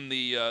is from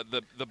the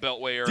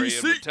Beltway area DC.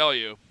 and would tell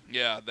you,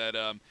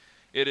 that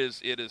it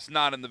is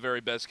not in the very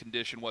best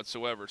condition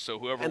whatsoever. So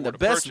whoever and were the to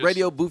best purchase,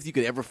 radio booth you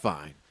could ever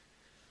find.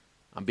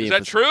 Is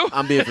that true?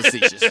 I'm being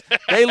facetious.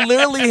 They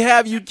literally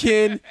have you,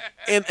 Ken,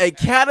 in a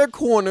catty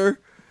corner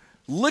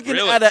looking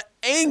at an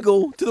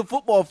angle to the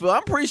football field.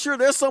 I'm pretty sure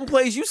there's some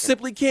place you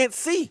simply can't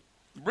see.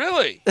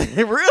 Really?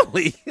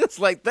 Really? It's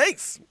like,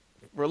 thanks.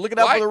 We're looking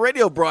out for the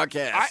radio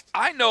broadcast.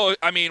 I know.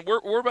 I mean,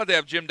 we're about to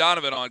have Jim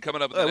Donovan on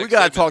coming up. In the next we got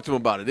to segment. talk to him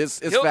about it. It's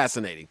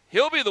fascinating.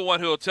 He'll be the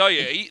one who will tell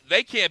you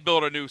they can't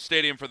build a new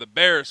stadium for the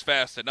Bears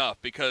fast enough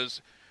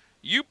because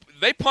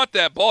they punt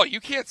that ball.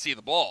 You can't see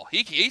the ball.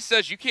 He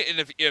says you can't.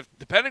 And if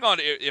depending on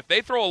if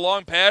they throw a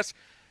long pass,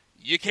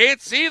 you can't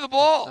see the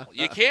ball.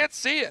 You can't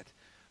see it.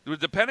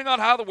 Depending on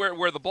how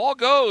where the ball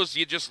goes,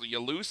 you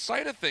lose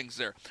sight of things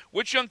there.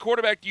 Which young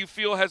quarterback do you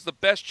feel has the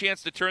best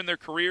chance to turn their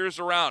careers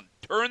around?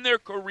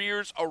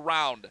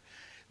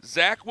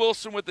 Zach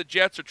Wilson with the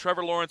Jets or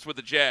Trevor Lawrence with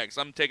the Jags?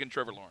 I'm taking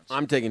Trevor Lawrence.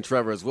 I'm taking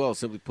Trevor as well,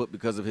 simply put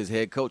because of his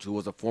head coach, who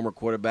was a former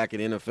quarterback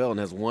in NFL and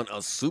has won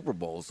a Super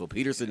Bowl. So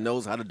Peterson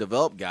knows how to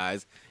develop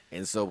guys,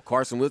 and so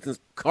Carson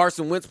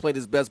Wentz played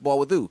his best ball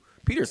with who?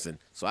 Peterson.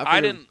 So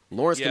I think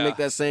Lawrence can make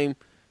that same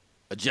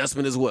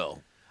adjustment as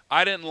well.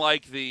 I didn't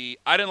like the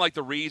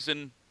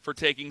reason for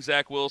taking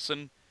Zach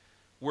Wilson,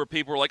 where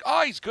people were like,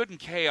 "Oh, he's good in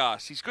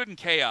chaos. He's good in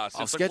chaos."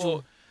 I'll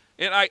schedule.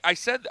 And I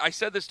said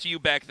this to you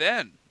back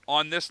then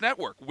on this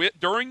network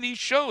during these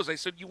shows. I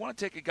said you want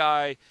to take a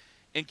guy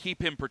and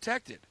keep him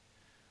protected.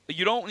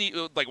 You don't need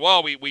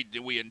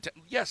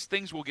yes,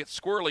 things will get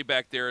squirrely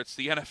back there. It's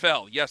the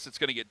NFL. Yes, it's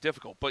going to get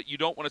difficult, but you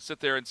don't want to sit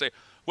there and say,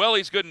 "Well,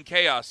 he's good in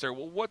chaos." There.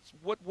 Well,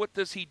 what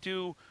does he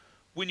do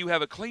when you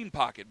have a clean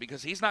pocket?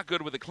 Because he's not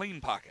good with a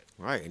clean pocket.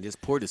 Right, and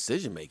just poor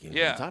decision making.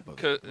 Yeah, on top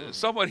of it.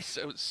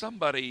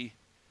 Somebody,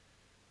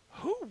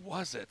 who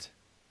was it?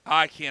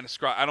 I can't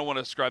ascribe. I don't want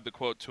to ascribe the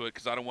quote to it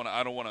because I don't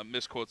want to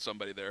misquote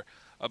somebody there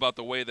about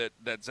the way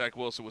that Zach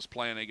Wilson was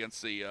playing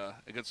against the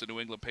New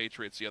England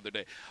Patriots the other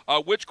day.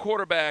 Which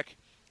quarterback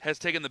has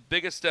taken the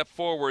biggest step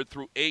forward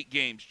through 8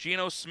 games?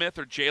 Geno Smith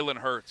or Jalen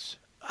Hurts?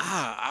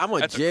 I'm a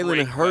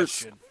Jalen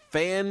Hurts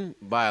fan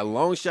by a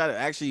long shot.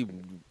 Actually,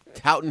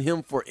 touting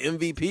him for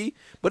MVP,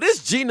 but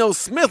it's Geno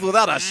Smith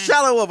without a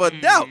shadow of a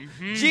doubt.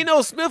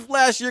 Geno Smith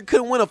last year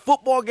couldn't win a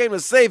football game to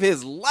save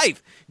his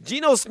life.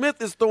 Geno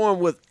Smith is throwing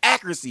with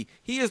accuracy.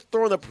 He is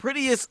throwing the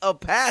prettiest of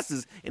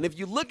passes, and if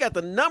you look at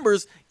the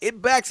numbers, it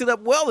backs it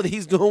up well that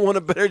he's doing one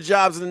of the better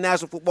jobs in the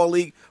National Football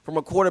League from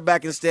a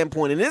quarterbacking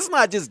standpoint. And it's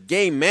not just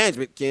game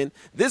management, Ken.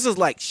 This is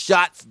like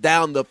shots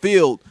down the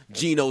field,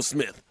 Geno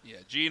Smith. Yeah,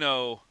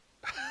 Geno.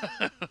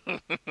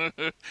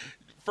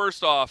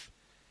 First off,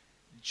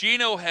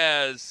 Geno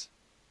has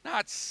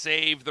not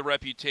saved the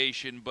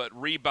reputation, but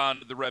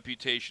rebounded the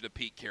reputation of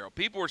Pete Carroll.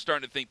 People were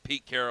starting to think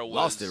Pete Carroll was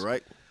lost it,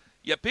 right?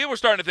 Yeah, people were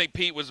starting to think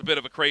Pete was a bit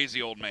of a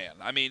crazy old man.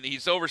 I mean,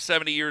 he's over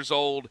 70 years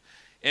old,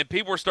 and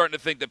people were starting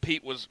to think that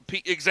Pete was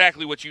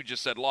exactly what you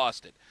just said,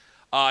 lost it.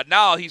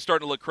 Now he's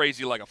starting to look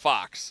crazy like a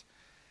fox.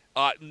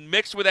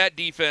 Mixed with that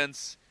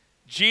defense,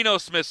 Geno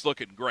Smith's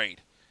looking great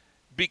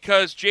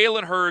because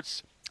Jalen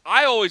Hurts.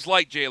 I always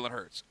liked Jalen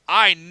Hurts.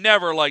 I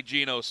never liked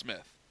Geno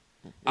Smith.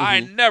 I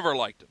never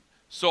liked him.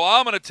 So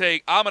I'm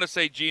gonna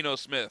say Geno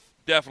Smith,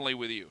 definitely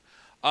with you.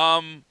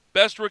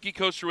 Best rookie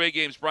coach through 8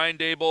 games, Brian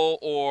Daboll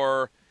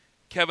or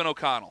Kevin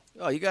O'Connell?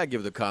 Oh, you gotta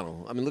give it to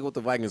O'Connell. I mean, look what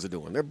the Vikings are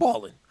doing. They're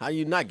balling. How do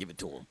you not give it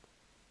to him?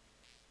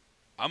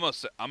 I'm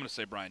gonna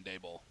say Brian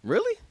Daboll.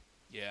 Really?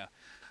 Yeah.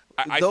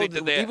 I think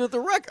that even with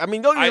the record. I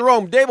mean, don't get me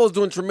wrong. Daboll's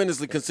doing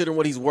tremendously considering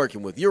what he's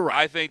working with. You're right.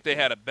 I think they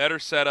had a better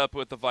setup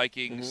with the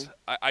Vikings.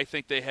 I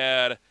think they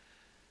had.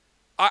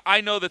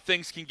 I know that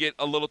things can get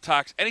a little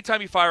toxic.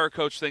 Anytime you fire a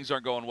coach, things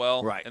aren't going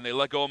well. Right. And they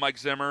let go of Mike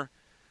Zimmer.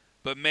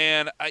 But,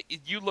 man,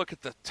 you look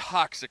at the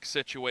toxic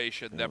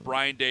situation that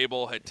Brian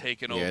Daboll had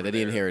taken over. Yeah, that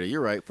he inherited. You're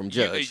right, from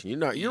Judge.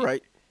 You're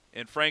right.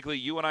 And, frankly,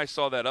 you and I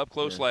saw that up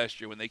close last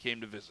year when they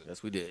came to visit.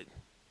 Yes, we did.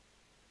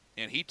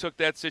 And he took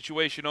that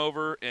situation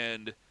over,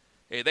 and,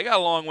 hey, they got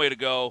a long way to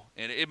go.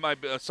 And it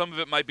might be, some of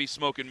it might be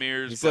smoke and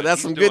mirrors. He said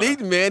that's some good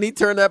eating, man. He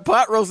turned that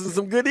pot roast into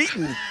some good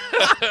eating.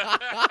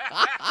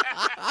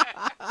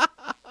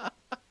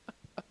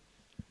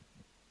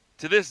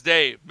 To this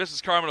day,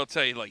 Mrs. Carmen will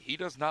tell you, like, he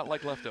does not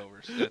like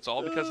leftovers. It's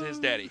all because of his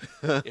daddy.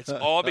 It's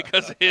all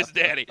because of his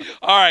daddy.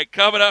 All right,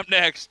 coming up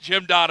next,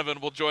 Jim Donovan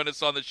will join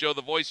us on the show,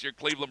 the voice of your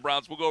Cleveland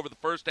Browns. We'll go over the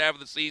first half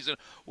of the season.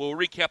 We'll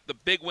recap the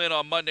big win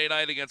on Monday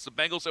night against the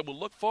Bengals, and we'll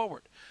look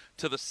forward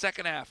to the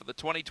second half of the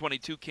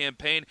 2022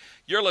 campaign.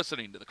 You're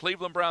listening to the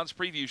Cleveland Browns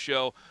preview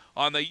show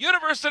on the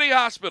University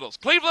Hospitals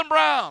Cleveland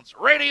Browns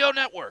Radio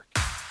Network.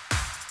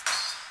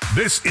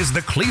 This is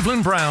the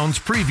Cleveland Browns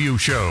preview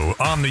show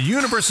on the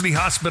University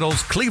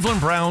Hospitals Cleveland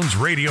Browns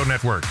Radio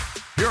Network.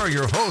 Here are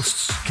your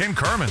hosts, Ken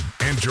Carman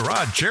and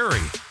Gerard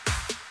Cherry.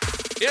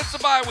 It's a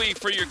bye week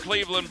for your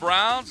Cleveland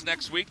Browns.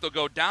 Next week, they'll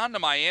go down to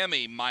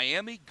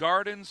Miami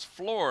Gardens,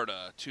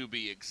 Florida, to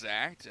be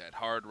exact, at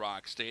Hard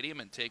Rock Stadium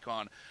and take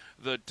on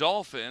the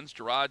Dolphins.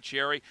 Gerard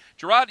Cherry.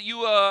 Gerard,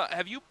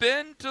 have you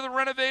been to the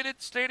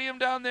renovated stadium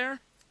down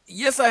there?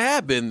 Yes, I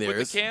have been there.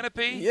 With the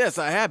canopy? Yes,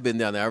 I have been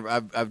down there.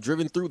 I've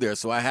driven through there,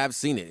 so I have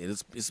seen it.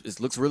 It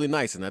looks really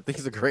nice, and I think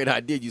it's a great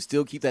idea. You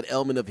still keep that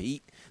element of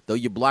heat, though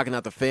you're blocking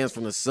out the fans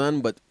from the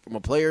sun, but from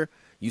a player,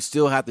 you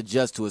still have to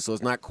adjust to it, so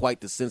it's not quite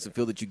the sense and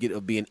feel that you get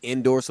of being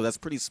indoors, so that's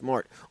pretty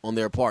smart on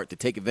their part to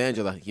take advantage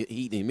of the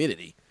heat and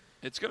humidity.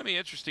 It's going to be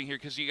interesting here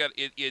because you got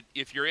it.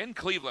 If you're in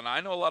Cleveland,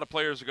 I know a lot of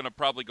players are going to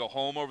probably go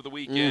home over the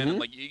weekend. And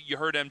like you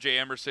heard MJ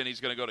Emerson, he's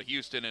going to go to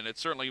Houston, and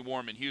it's certainly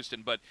warm in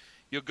Houston. But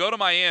you'll go to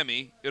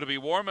Miami; it'll be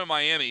warm in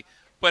Miami.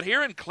 But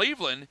here in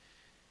Cleveland,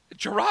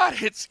 Gerard,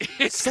 it's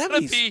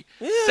going to be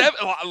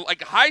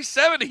like high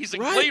 70s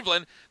in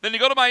Cleveland. Then you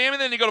go to Miami,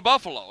 then you go to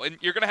Buffalo, and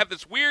you're going to have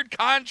this weird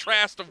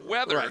contrast of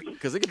weather.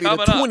 Because it could be in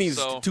the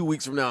 20s 2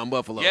 weeks from now in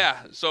Buffalo.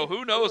 Yeah, so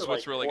who knows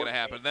what's really going to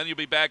happen. Then you'll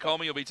be back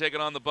home and you'll be taking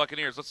on the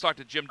Buccaneers. Let's talk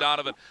to Jim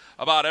Donovan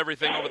about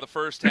everything over the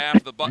first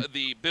half, the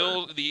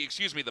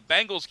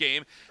Bengals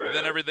game, and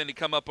then everything to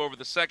come up over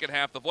the second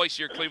half. The voice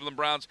here, Cleveland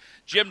Browns,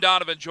 Jim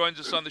Donovan joins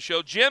us on the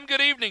show. Jim,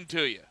 good evening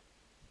to you.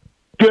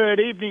 Good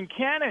evening,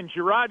 Ken and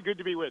Gerard. Good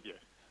to be with you.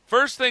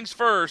 First things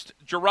first,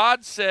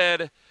 Gerard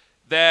said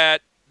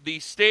that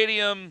the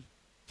stadium,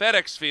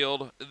 FedEx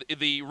Field,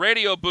 the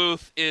radio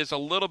booth is a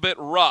little bit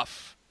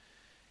rough.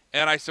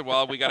 And I said,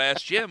 well, we got to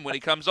ask Jim when he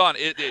comes on.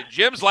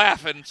 Jim's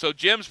laughing, so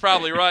Jim's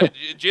probably right.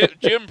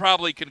 Jim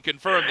probably can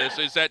confirm this.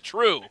 Is that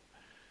true?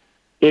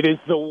 It is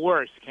the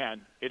worst,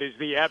 Ken. It is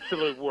the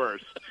absolute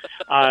worst.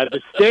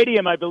 The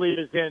stadium, I believe,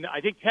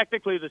 I think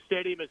technically the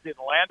stadium is in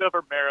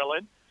Landover,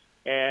 Maryland.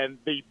 And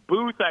the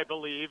booth, I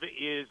believe,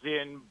 is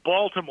in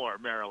Baltimore,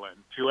 Maryland,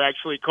 to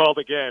actually call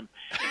the game.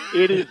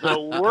 It is the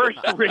worst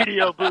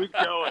radio booth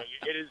going.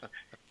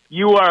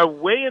 You are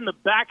way in the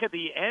back of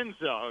the end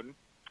zone,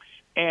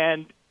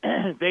 and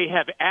they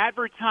have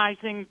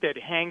advertising that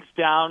hangs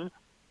down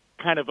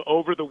kind of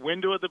over the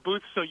window of the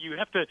booth. So you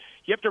have to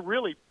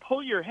really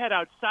pull your head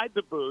outside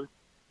the booth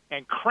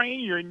and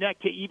crane your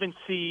neck to even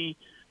see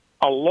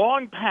a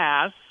long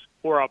pass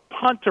or a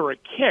punt or a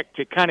kick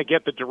to kind of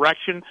get the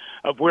direction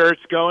of where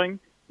it's going.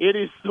 It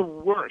is the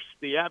worst,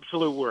 the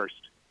absolute worst.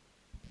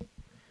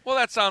 Well,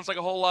 that sounds like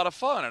a whole lot of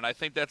fun, and I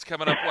think that's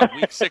coming up,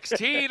 week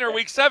 16 or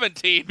week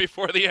 17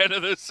 before the end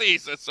of the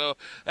season, so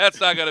that's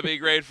not going to be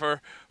great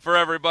for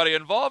everybody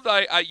involved.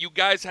 You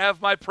guys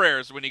have my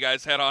prayers when you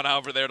guys head on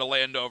over there to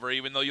Landover,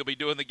 even though you'll be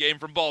doing the game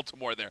from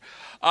Baltimore there.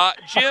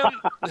 Jim,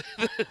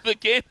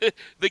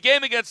 the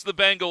game against the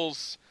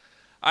Bengals,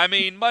 I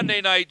mean,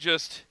 Monday night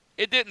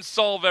it didn't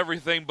solve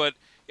everything, but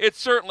it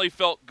certainly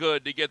felt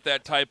good to get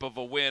that type of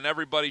a win.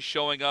 Everybody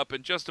showing up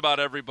and just about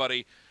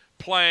everybody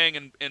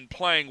playing and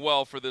playing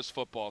well for this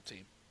football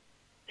team.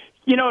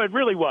 You know, it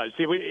really was.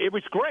 It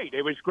was great.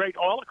 It was great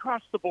all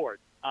across the board.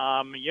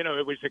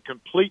 It was a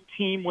complete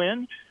team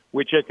win,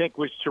 which I think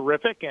was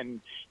terrific. And,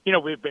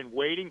 we've been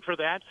waiting for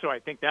that, so I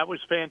think that was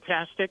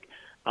fantastic.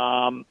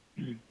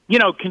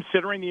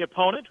 Considering the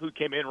opponent who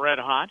came in red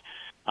hot,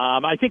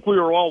 I think we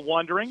were all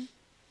wondering,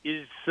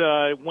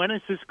 when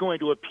is this going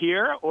to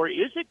appear, or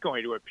is it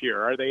going to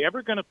appear? Are they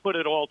ever going to put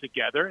it all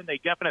together? And they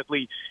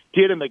definitely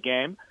did in the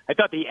game. I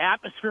thought the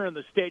atmosphere in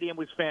the stadium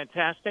was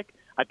fantastic.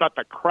 I thought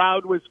the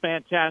crowd was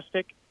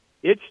fantastic.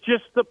 It's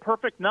just the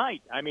perfect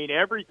night. I mean,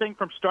 everything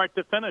from start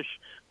to finish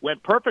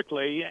went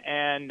perfectly,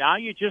 and now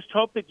you just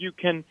hope that you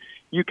can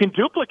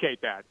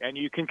duplicate that and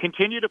you can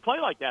continue to play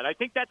like that. I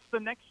think that's the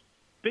next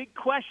big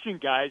question,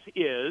 guys,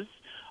 is,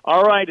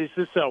 all right, is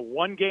this a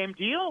one-game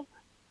deal?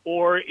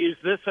 Or is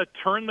this a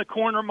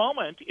turn-the-corner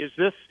moment? Is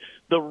this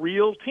the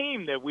real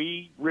team that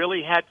we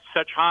really had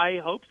such high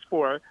hopes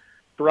for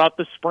throughout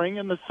the spring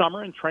and the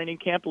summer and training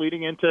camp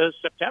leading into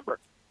September?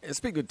 And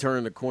speaking of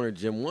turning the corner,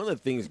 Jim, one of the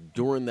things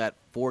during that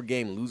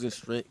four-game losing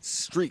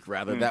streak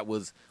that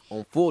was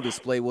on full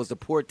display was the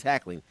poor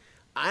tackling.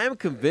 I am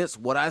convinced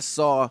what I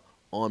saw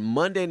on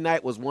Monday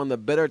night was one of the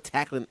better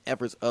tackling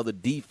efforts of the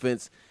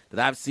defense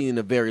that I've seen in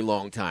a very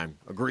long time.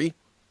 Agree?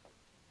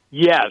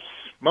 Yes.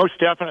 Most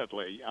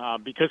definitely,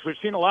 because we've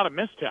seen a lot of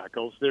missed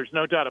tackles. There's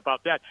no doubt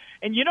about that.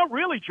 And,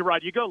 really,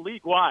 Gerard, you go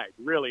league-wide,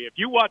 really. If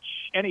you watch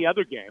any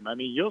other game, I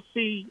mean, you'll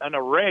see an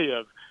array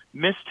of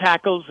missed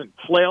tackles and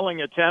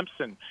flailing attempts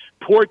and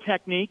poor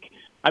technique.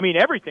 I mean,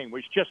 everything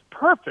was just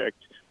perfect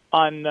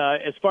on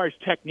as far as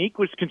technique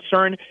was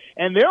concerned.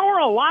 And there were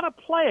a lot of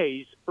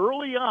plays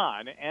early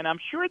on, and I'm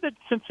sure that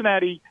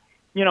Cincinnati,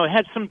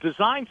 had some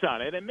designs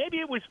on it. And maybe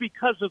it was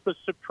because of the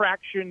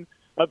subtraction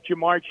of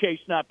Jamar Chase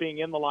not being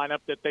in the lineup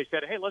that they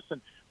said, hey,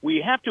 listen, we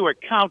have to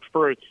account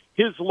for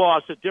his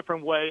loss a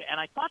different way. And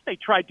I thought they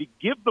tried to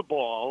give the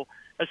ball,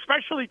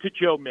 especially to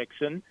Joe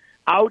Mixon,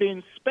 out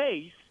in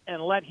space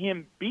and let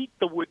him beat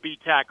the would-be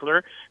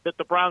tackler that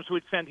the Browns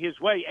would send his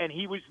way. And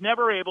he was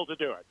never able to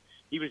do it.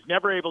 He was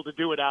never able to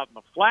do it out in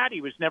the flat.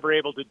 He was never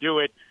able to do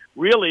it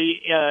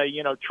really,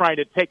 trying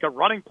to take a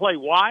running play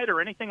wide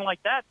or anything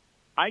like that.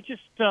 I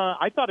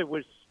thought it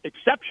was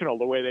exceptional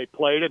the way they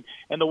played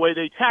and the way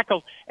they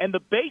tackled. And the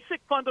basic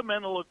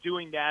fundamental of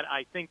doing that,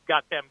 I think,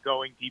 got them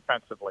going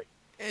defensively.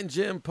 And,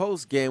 Jim,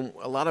 post-game,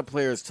 a lot of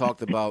players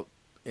talked about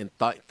and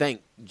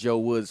thanked Joe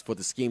Woods for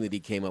the scheme that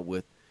he came up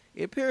with.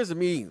 It appears to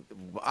me,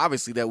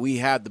 obviously, that we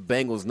have the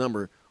Bengals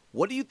number.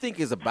 What do you think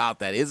is about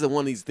that? Is it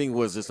one of these things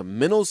where it's just a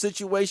mental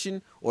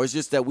situation, or is it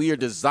just that we are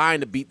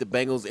designed to beat the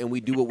Bengals and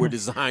we do what we're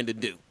designed to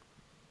do?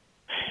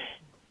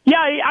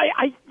 Yeah,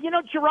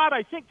 Gerard,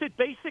 I think that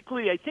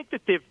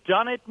they've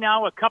done it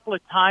now a couple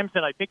of times,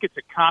 and I think it's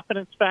a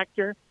confidence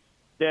factor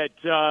that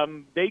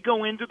they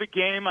go into the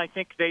game. I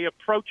think they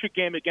approach a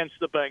game against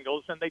the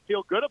Bengals, and they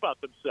feel good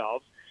about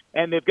themselves,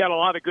 and they've got a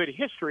lot of good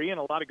history and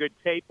a lot of good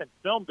tape and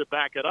film to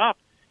back it up.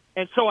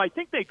 And so I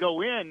think they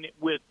go in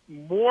with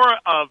more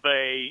of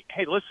a,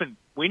 hey, listen,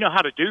 we know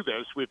how to do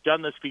this. We've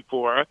done this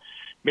before.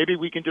 Maybe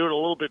we can do it a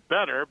little bit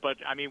better, but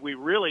I mean, we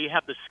really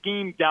have the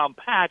scheme down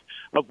pat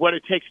of what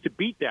it takes to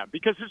beat them,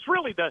 because it's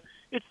really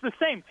it's the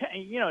same,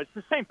 it's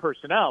the same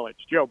personnel. It's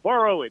Joe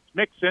Burrow, it's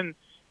Mixon,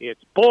 it's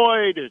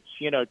Boyd, it's,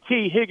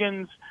 T.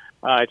 Higgins,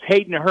 it's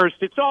Hayden Hurst.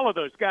 It's all of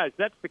those guys.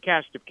 That's the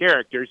cast of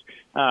characters,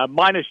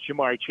 minus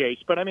Jamar Chase.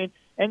 But I mean,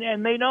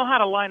 and they know how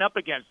to line up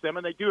against them,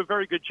 and they do a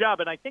very good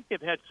job. And I think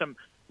they've had some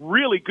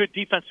really good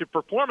defensive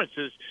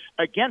performances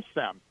against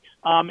them.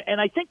 And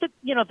I think that,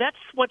 that's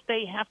what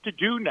they have to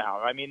do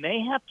now. I mean, they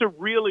have to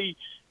really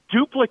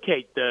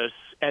duplicate this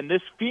and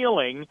this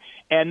feeling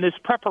and this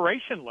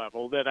preparation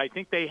level that I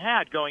think they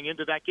had going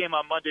into that game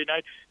on Monday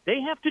night. They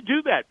have to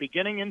do that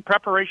beginning in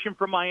preparation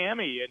for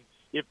Miami. And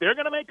if they're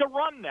going to make a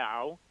run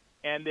now,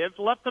 and they've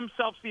left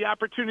themselves the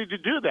opportunity to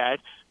do that,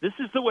 this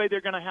is the way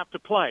they're going to have to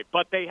play.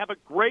 But they have a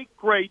great,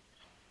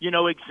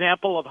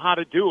 example of how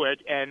to do it,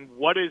 and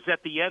what is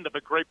at the end of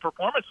a great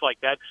performance like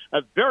that,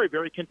 a very,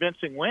 very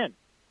convincing win.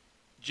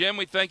 Jim,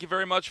 we thank you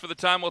very much for the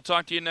time. We'll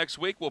talk to you next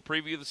week. We'll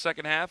preview the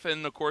second half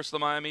and, of course, the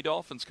Miami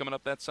Dolphins coming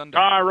up that Sunday.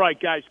 All right,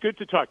 guys. Good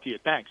to talk to you.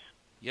 Thanks.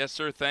 Yes,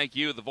 sir. Thank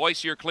you. The voice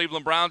of your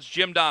Cleveland Browns,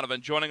 Jim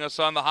Donovan, joining us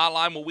on the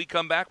hotline. When we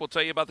come back, we'll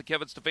tell you about the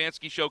Kevin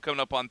Stefanski Show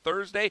coming up on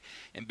Thursday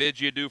and bid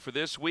you adieu for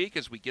this week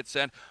as we get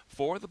set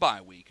for the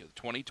bye week of the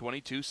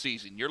 2022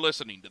 season. You're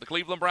listening to the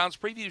Cleveland Browns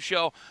Preview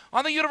Show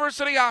on the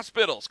University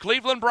Hospitals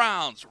Cleveland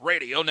Browns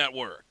Radio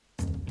Network.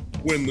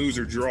 Win, lose,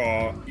 or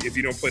draw, if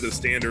you don't play to the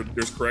standard,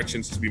 there's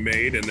corrections to be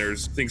made and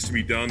there's things to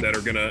be done that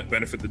are going to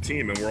benefit the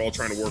team, and we're all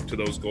trying to work to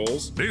those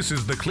goals. This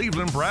is the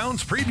Cleveland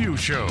Browns Preview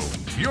Show.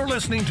 You're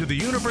listening to the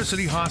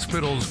University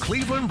Hospitals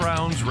Cleveland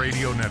Browns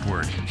Radio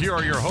Network. Here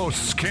are your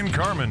hosts, Ken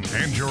Carman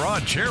and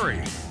Gerard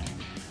Cherry.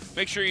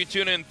 Make sure you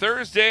tune in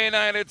Thursday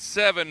night at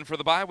 7 for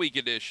the bye week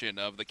edition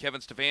of the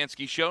Kevin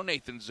Stefanski Show.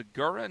 Nathan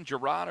Zagura and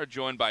Gerard are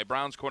joined by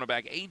Browns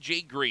cornerback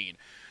A.J. Green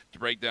to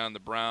break down the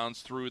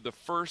Browns through the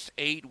first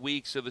 8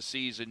 weeks of the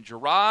season.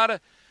 Gerard,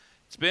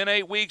 it's been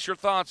 8 weeks. Your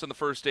thoughts on the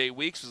first 8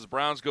 weeks as the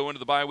Browns go into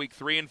the bye week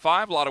 3 and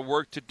 5. A lot of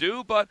work to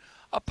do, but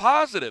a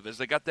positive as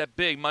they got that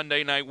big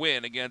Monday night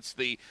win against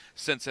the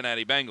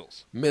Cincinnati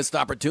Bengals. Missed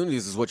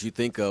opportunities is what you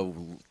think of.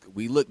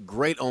 We look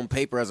great on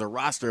paper as a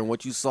roster, and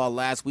what you saw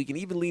last week and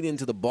even leading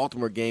into the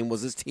Baltimore game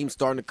was this team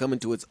starting to come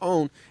into its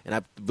own, and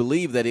I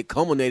believe that it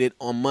culminated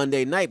on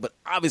Monday night. But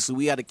obviously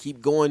we had to keep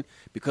going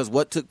because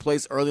what took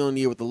place early on in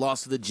the year with the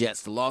loss to the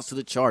Jets, the loss to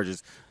the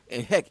Chargers,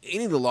 and heck,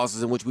 any of the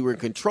losses in which we were in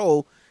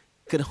control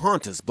could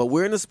haunt us. But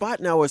we're in a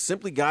spot now where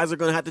simply guys are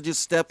going to have to just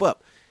step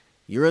up.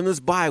 You're in this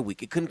bye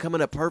week. It couldn't come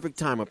at a perfect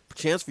time, a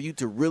chance for you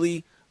to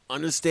really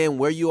understand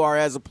where you are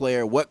as a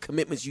player, what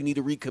commitments you need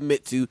to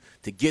recommit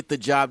to get the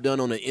job done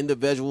on an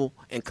individual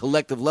and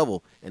collective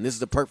level. And this is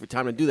the perfect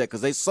time to do that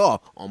because they saw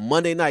on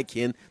Monday night,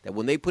 Ken, that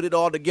when they put it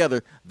all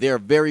together, they're a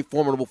very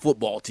formidable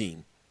football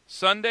team.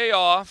 Sunday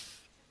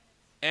off.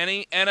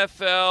 Any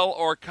NFL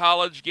or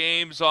college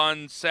games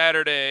on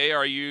Saturday?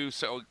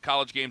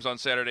 College games on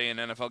Saturday and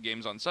NFL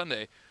games on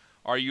Sunday,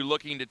 are you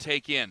looking to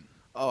take in?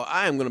 Oh,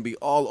 I am going to be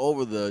all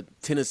over the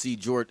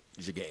Tennessee-Georgia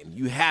game.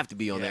 You have to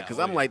be on that because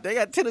I'm like, they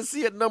got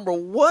Tennessee at number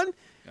 1.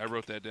 I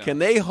wrote that down. Can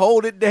they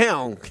hold it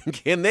down?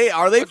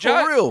 Are they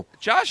for real?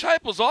 Josh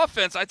Heupel's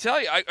offense, I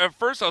tell you, at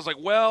first I was like,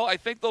 well, I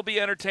think they'll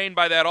be entertained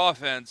by that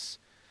offense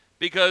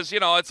because,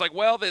 it's like,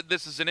 well,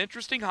 this is an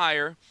interesting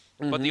hire,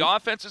 but the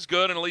offense is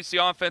good, and at least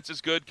the offense is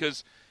good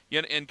because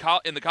in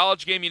the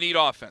college game you need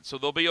offense, so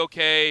they'll be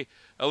okay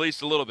at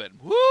least a little bit.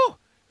 Woo!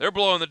 They're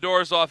blowing the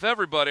doors off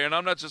everybody, and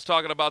I'm not just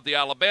talking about the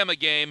Alabama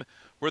game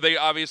where they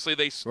obviously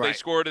they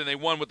scored and they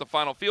won with the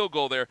final field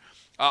goal there.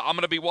 I'm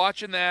going to be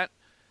watching that.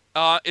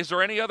 Is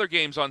there any other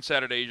games on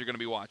Saturday you're going to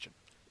be watching?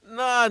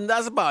 No,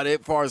 that's about it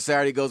as far as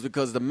Saturday goes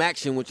because the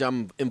MACtion, which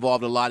I'm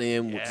involved a lot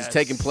in, which is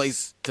taking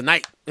place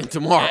tonight and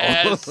tomorrow.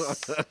 Yes.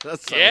 So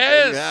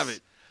there you have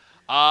it.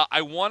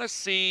 I want to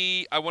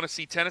see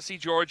Tennessee,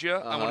 Georgia.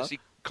 I want to see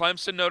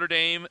Clemson, Notre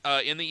Dame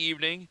in the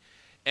evening.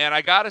 And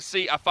I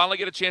finally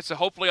get a chance to,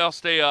 hopefully I'll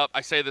stay up.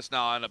 I say this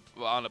now, I end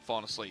up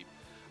falling asleep.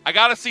 I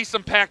got to see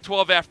some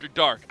Pac-12 after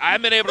dark. I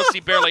haven't been able to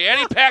see barely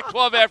any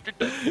Pac-12 after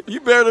dark. You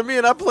better than me,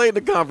 and I played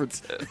in the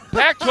conference.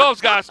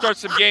 Pac-12's got to start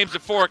some games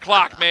at 4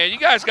 o'clock, man. You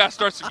guys got to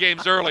start some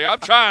games early.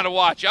 I'm trying to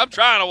watch you. I'm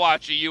trying to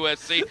watch you,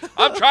 USC.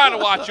 I'm trying to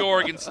watch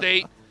Oregon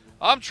State.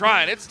 I'm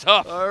trying. It's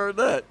tough. I heard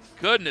that.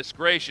 Goodness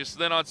gracious.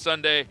 Then on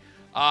Sunday,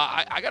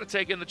 I got to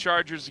take in the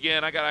Chargers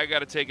again. I got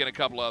to take in a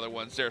couple other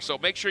ones there. So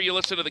make sure you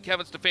listen to the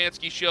Kevin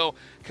Stefanski Show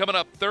coming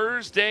up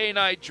Thursday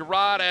night.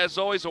 Gerard, as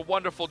always, a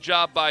wonderful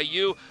job by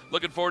you.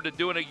 Looking forward to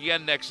doing it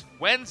again next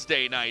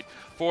Wednesday night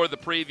for the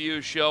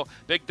preview show.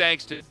 Big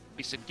thanks to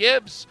Jason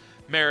Gibbs,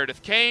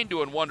 Meredith Kane,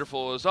 doing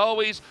wonderful as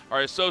always.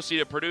 Our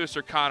associate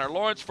producer, Connor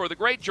Lawrence. For the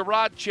great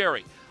Gerard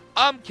Cherry,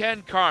 I'm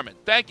Ken Carman,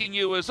 thanking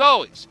you as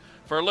always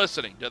for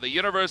listening to the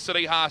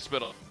University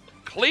Hospital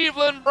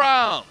Cleveland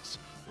Browns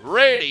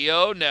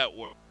Radio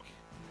Network.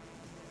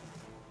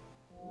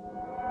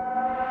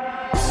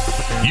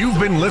 You've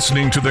been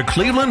listening to the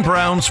Cleveland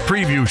Browns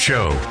Preview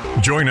Show.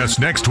 Join us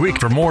next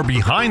week for more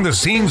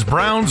behind-the-scenes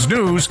Browns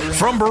news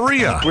from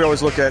Berea. We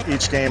always look at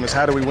each game as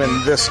how do we win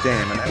this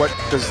game, and what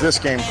does this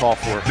game call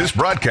for? This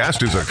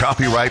broadcast is a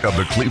copyright of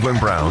the Cleveland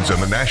Browns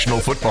and the National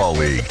Football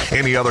League.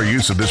 Any other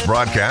use of this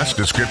broadcast,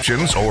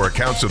 descriptions, or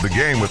accounts of the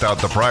game without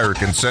the prior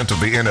consent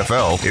of the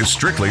NFL is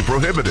strictly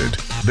prohibited.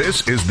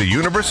 This is the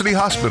University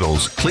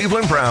Hospitals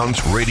Cleveland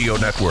Browns Radio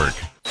Network.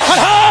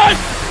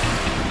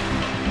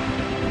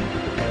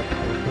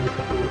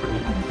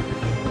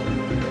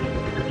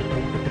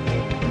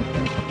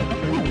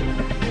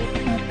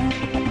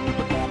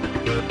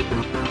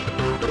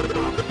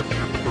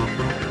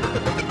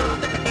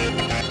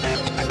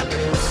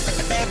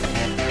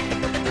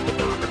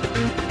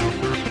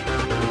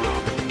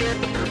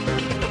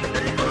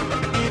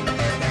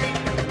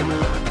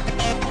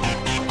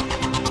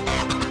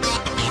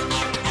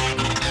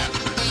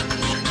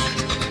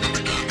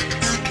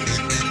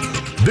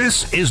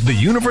 This is the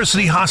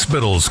University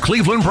Hospitals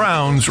Cleveland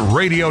Browns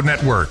Radio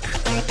Network.